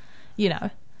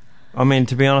I mean,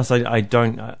 to be honest,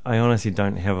 I honestly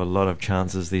don't have a lot of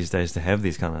chances these days to have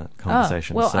these kind of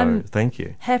conversations. Well, so I'm thank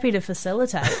you. Happy to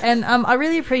facilitate, and I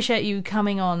really appreciate you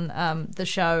coming on the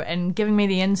show and giving me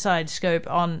the inside scoop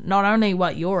on not only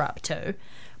what you're up to,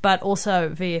 but also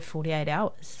VF 48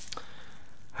 Hours.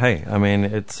 Hey, I mean,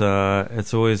 it's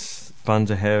always fun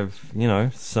to have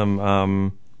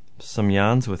some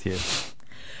yarns with you.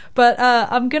 But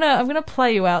I'm gonna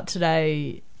play you out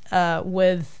today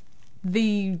with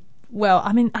the. Well,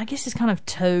 I mean, I guess it's kind of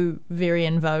two very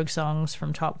in vogue songs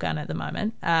from Top Gun at the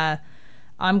moment.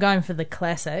 I'm going for the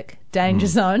classic Danger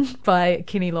Zone by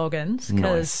Kenny Loggins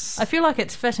because I feel like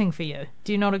it's fitting for you.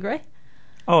 Do you not agree?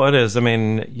 Oh, it is. I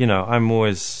mean, I'm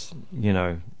always,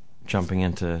 jumping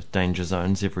into danger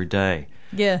zones every day.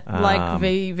 Yeah, like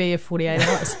VF 48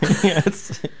 Hours. Yeah,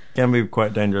 it can be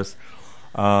quite dangerous.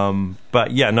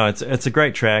 But yeah, no, it's a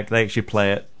great track. They actually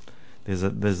play it.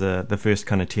 The first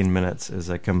kind of 10 minutes is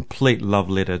a complete love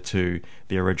letter to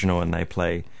the original, and they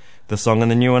play the song in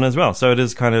the new one as well. So it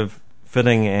is kind of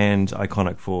fitting and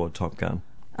iconic for Top Gun.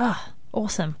 Ah,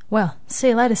 awesome. Well, see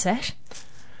you later, Sash.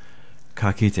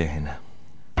 Ka kite hena.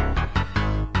 I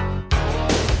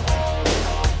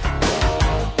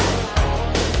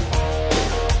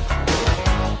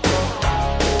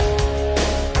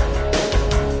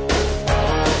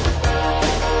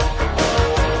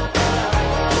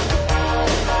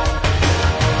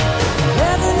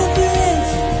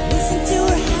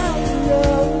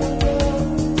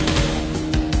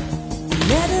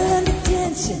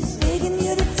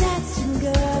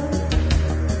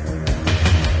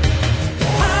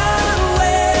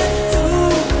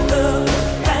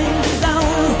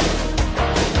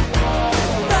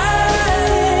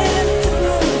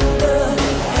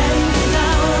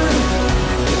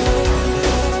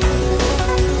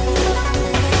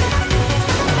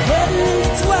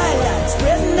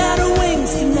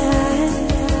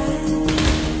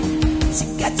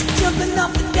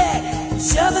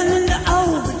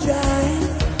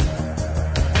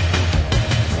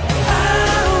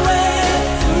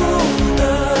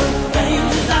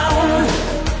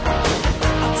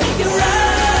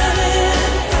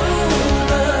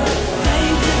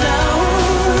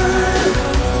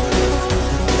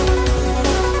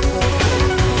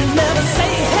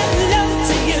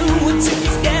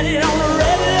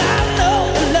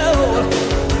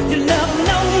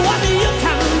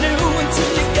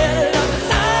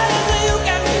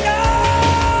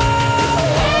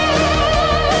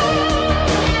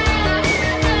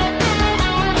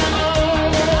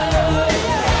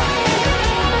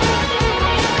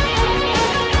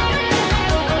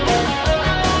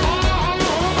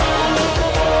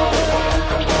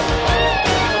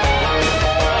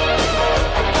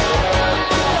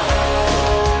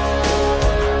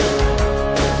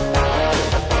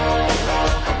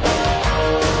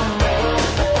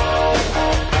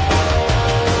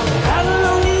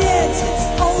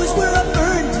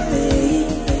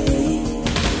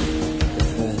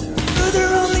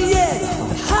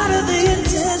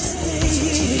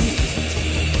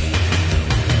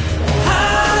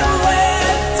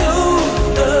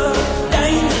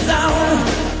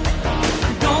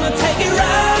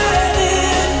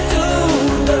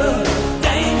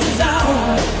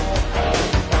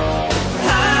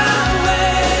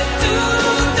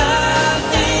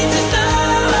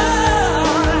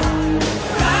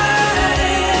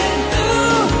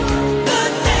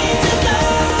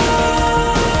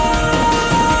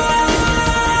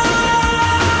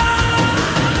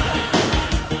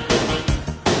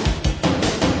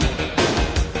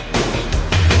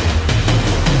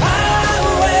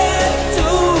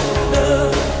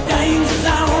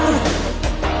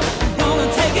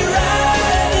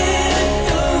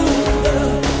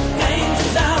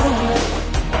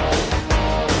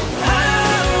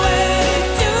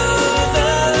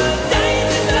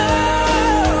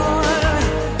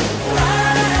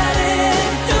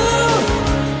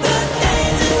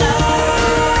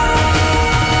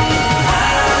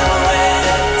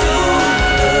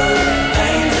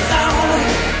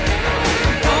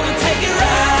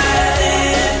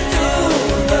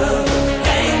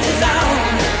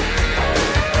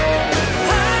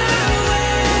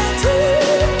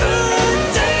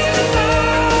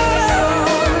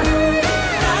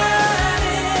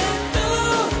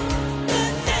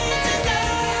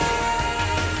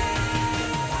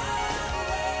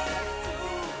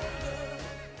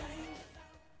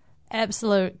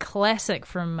absolute classic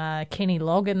from Kenny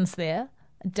Loggins there.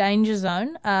 Danger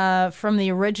Zone from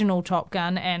the original Top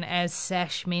Gun, and as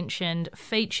Sash mentioned,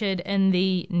 featured in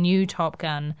the new Top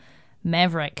Gun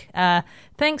Maverick.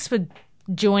 Thanks for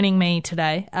joining me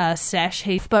today, Sash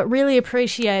Heath, but really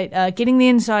appreciate getting the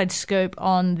inside scoop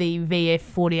on the VF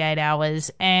 48 Hours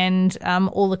and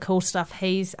all the cool stuff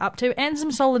he's up to, and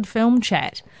some solid film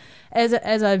chat.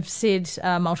 As I've said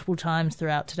multiple times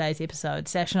throughout today's episode,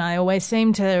 Sash and I always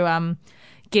seem to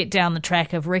get down the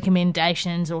track of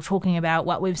recommendations or talking about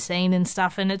what we've seen and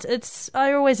stuff, and it's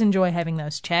I always enjoy having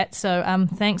those chats. So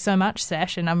thanks so much,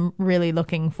 Sash, and I'm really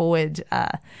looking forward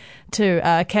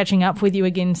to catching up with you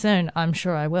again soon. I'm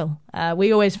sure I will.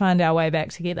 We always find our way back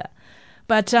together.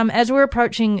 But as we're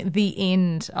approaching the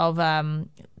end of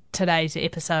today's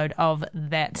episode of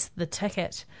That's the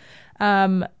Ticket,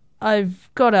 I've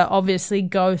got to obviously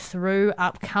go through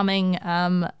upcoming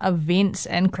events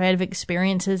and creative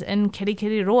experiences in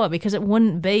Kirikiriroa, because it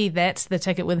wouldn't be That's the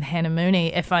Ticket with Hannah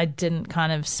Mooney if I didn't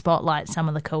kind of spotlight some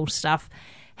of the cool stuff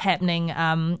happening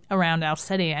around our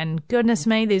city. And goodness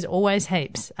me, there's always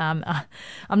heaps. I'm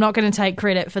not going to take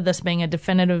credit for this being a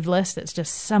definitive list. It's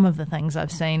just some of the things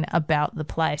I've seen about the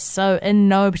place. So in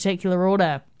no particular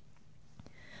order,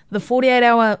 the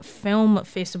 48-Hour Film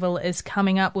Festival is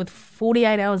coming up with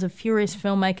 48 hours of furious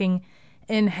filmmaking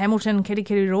in Hamilton,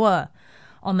 Kirikiriroa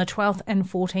on the 12th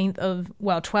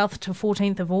to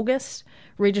 14th of August.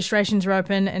 Registrations are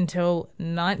open until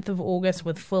 9th of August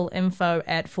with full info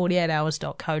at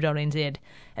 48hours.co.nz.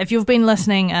 If you've been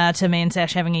listening to me and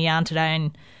Sash having a yarn today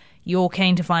and you're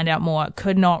keen to find out more,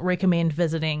 could not recommend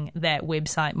visiting that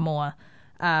website more.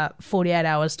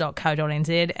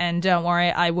 48hours.co.nz, and don't worry,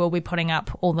 I will be putting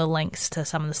up all the links to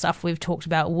some of the stuff we've talked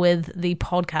about with the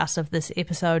podcast of this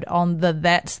episode on the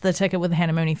That's the Ticket with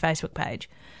Hannah Mooney Facebook page.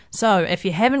 So if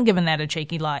you haven't given that a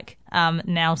cheeky like,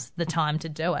 now's the time to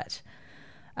do it.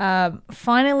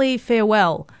 Finally,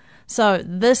 farewell. So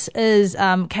this is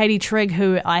Katie Trigg,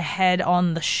 who I had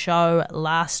on the show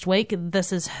last week.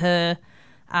 This is her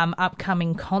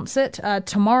upcoming concert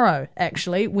tomorrow,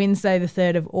 actually, Wednesday the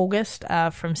 3rd of August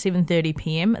from 7:30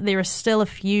 p.m. There are still a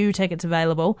few tickets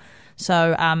available,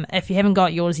 so if you haven't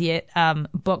got yours yet,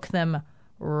 book them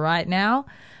right now.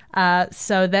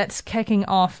 So that's kicking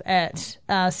off at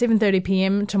 7:30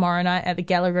 p.m. tomorrow night at the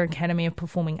Gallagher Academy of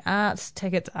Performing Arts.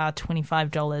 Tickets are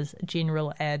 $25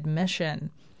 general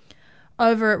admission.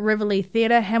 Over at Rivoli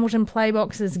Theatre, Hamilton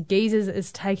Playbox's Geezers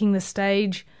is taking the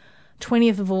stage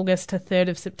 20th of August to 3rd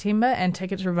of September, and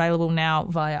tickets are available now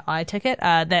via iTicket.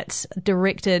 That's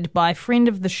directed by friend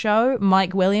of the show,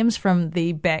 Mike Williams from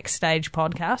the Backstage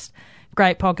podcast.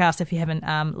 Great podcast if you haven't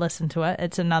listened to it.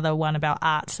 It's another one about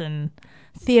arts and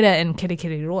theatre in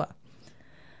Kirikiriroa.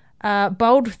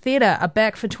 Bold Theatre are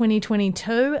back for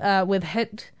 2022 with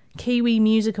hit Kiwi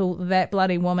musical That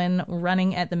Bloody Woman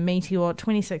running at the Meteor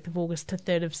 26th of August to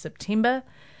 3rd of September.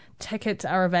 Tickets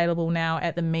are available now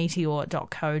at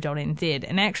themeteor.co.nz.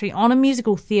 And actually, on a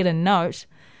musical theatre note,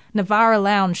 Navara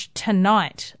Lounge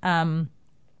tonight,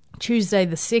 Tuesday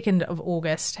the 2nd of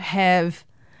August, have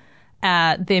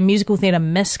their musical theatre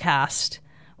miscast.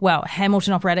 Well,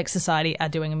 Hamilton Operatic Society are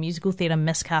doing a musical theatre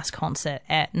miscast concert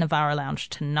at Navara Lounge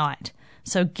tonight.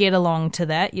 So get along to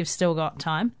that. You've still got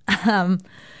time.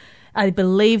 I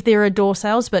believe there are door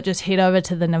sales, but just head over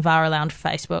to the Navara Lounge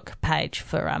Facebook page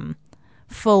for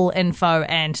full info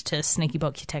and to sneaky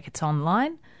book your tickets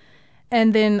online.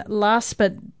 And then last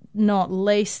but not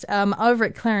least, over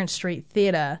at Clarence Street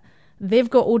Theatre, they've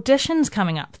got auditions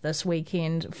coming up this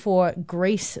weekend for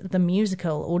Grease the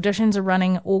Musical. Auditions are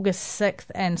running August 6th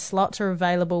and slots are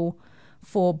available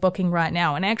for booking right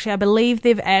now. And actually, I believe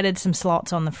they've added some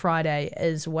slots on the Friday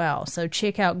as well. So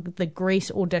check out the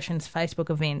Grease Auditions Facebook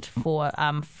event for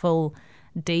full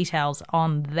details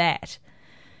on that.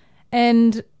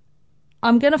 And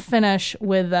I'm going to finish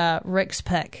with Rick's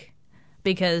pick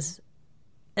because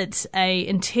it's a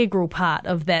integral part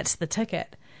of That's the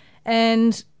Ticket.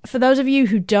 And for those of you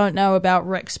who don't know about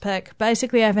Rick's pick,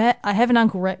 basically I have an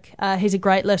Uncle Rick. He's a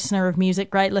great listener of music,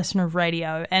 great listener of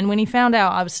radio. And when he found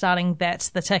out I was starting That's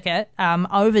the Ticket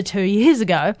over 2 years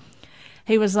ago,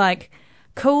 he was like,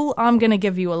 cool, I'm going to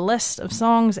give you a list of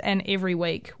songs and every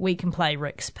week we can play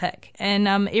Rick's pick. And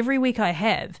every week I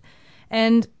have.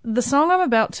 And the song I'm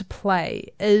about to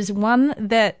play is one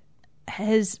that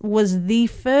was the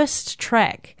first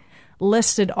track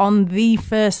listed on the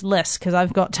first list, because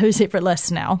I've got two separate lists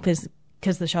now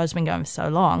because the show's been going for so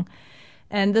long.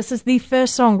 And this is the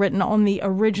first song written on the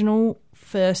original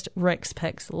first Rick's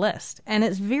Picks list. And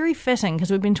it's very fitting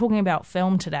because we've been talking about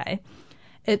film today.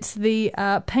 It's the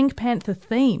Pink Panther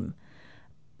theme.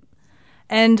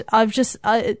 And I just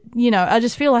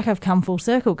feel like I've come full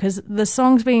circle because the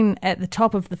song's been at the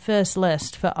top of the first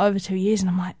list for over 2 years, and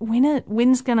I'm like,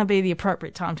 when's going to be the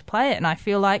appropriate time to play it? And I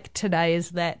feel like today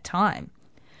is that time.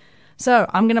 So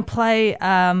I'm going to play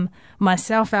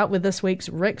myself out with this week's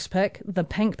Rick's pick, the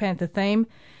Pink Panther theme,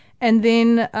 and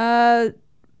then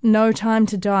No Time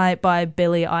to Die by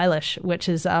Billie Eilish, which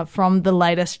is from the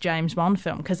latest James Bond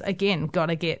film, because, again, got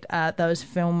to get those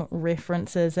film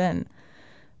references in.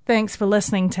 Thanks for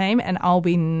listening, team, and I'll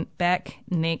be back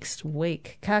next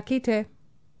week. Ka kite.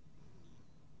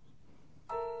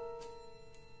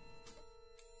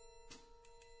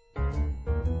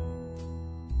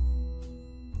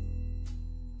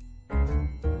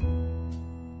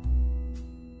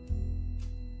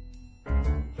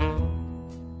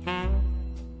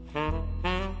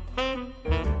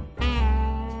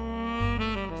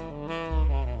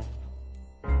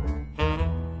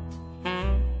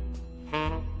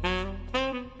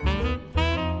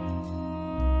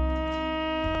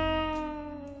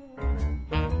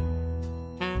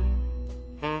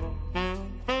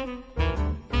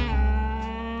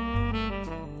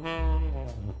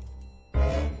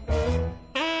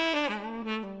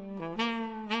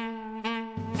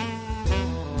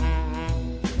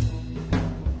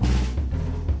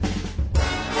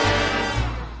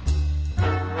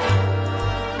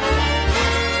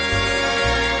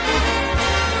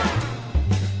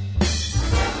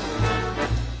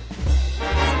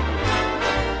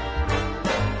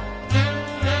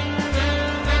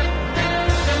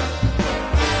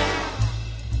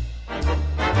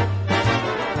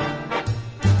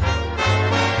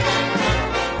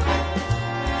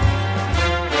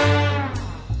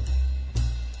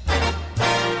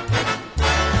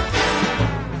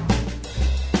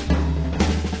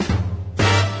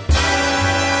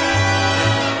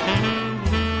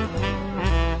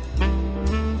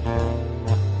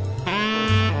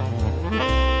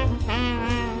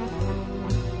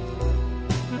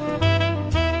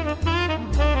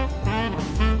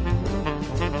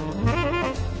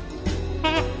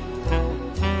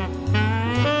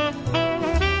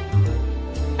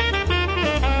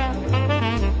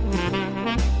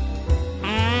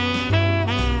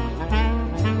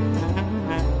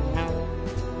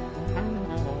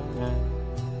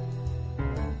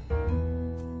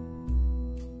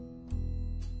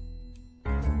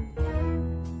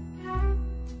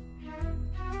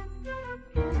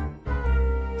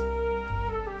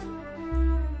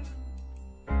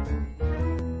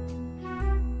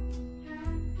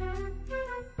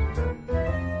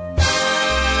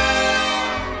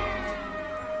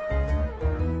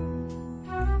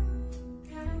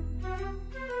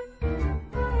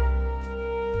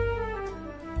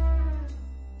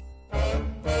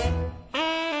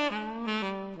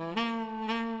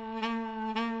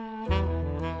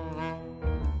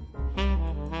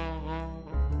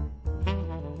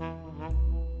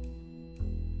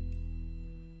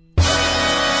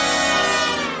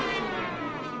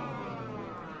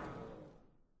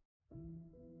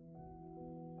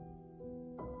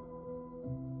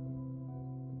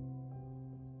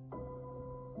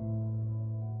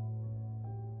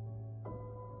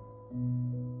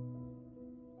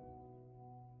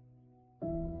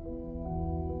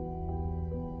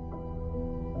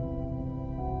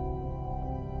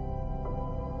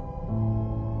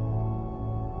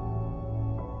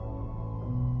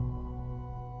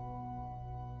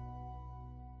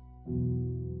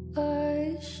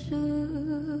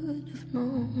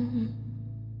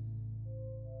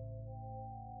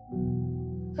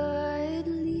 I'd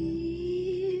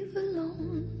leave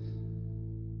alone.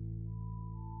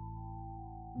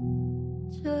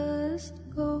 Just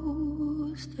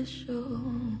goes to show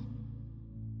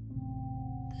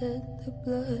that the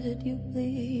blood you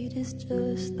bleed is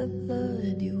just the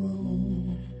blood you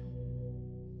own.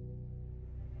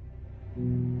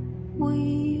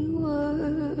 We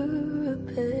were a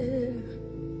pair,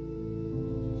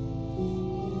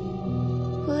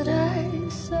 but I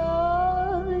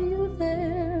saw you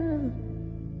there.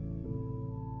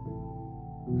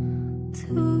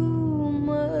 Too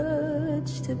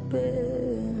much to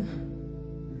bear.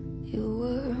 You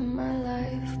were my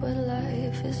life, but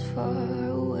life is far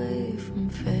away from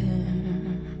fair.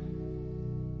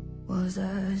 Was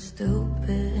I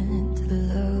stupid to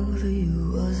love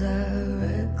you? Was I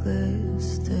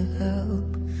reckless to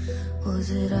help?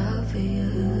 Was it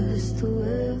obvious to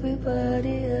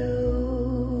everybody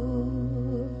else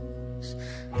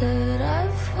that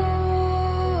I've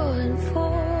fallen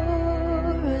for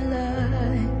a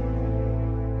lie?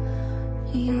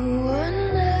 You were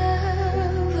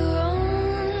never on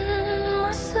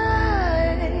my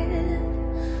side.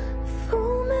 For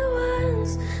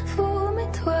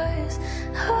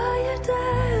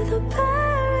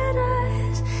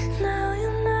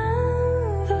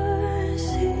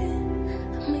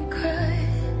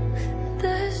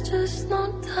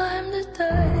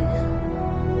die.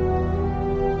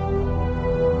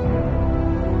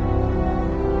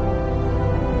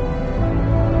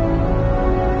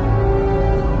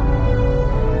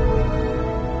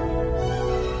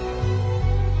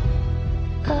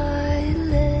 I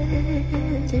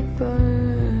let it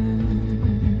burn.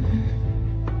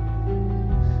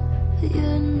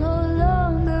 You're no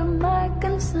longer my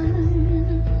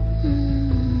concern.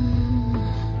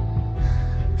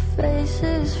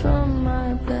 Faces from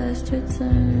my past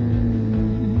return.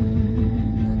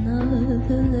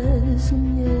 Another lesson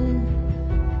yet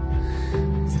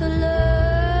to learn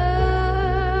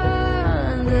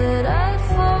that I'd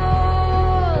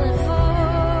fallen for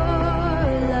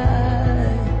a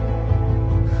lie.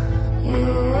 You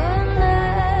were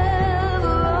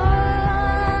never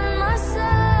on my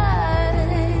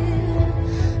side.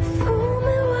 Fool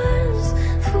me once,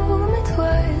 fool me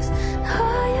twice.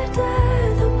 Are you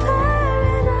dead or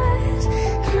paradise?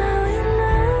 Now you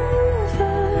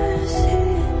never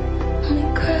see me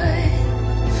cry.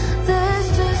 There's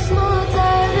just no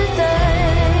time to die.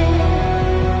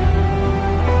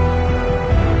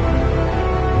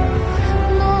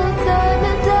 No time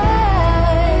to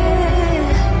die.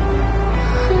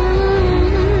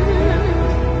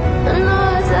 No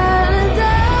time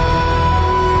to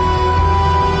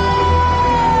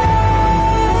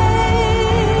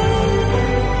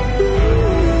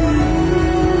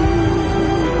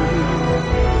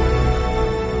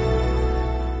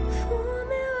Fool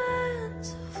me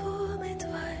once, fool me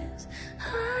twice.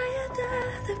 Higher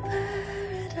death or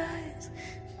paradise.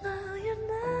 Now you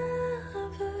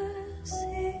never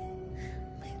see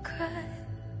me cry.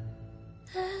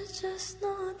 There's just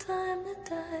no time to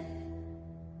die.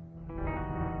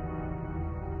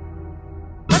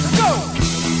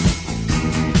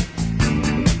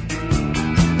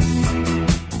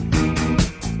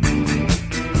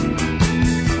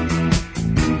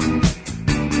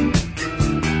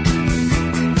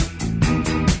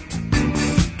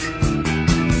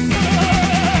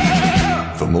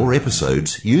 For more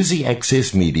episodes, use the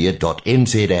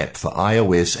accessmedia.nz app for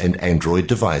iOS and Android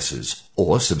devices,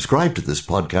 or subscribe to this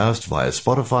podcast via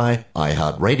Spotify,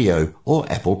 iHeartRadio, or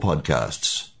Apple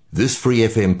Podcasts. This Free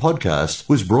FM podcast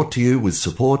was brought to you with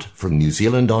support from New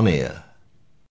Zealand On Air.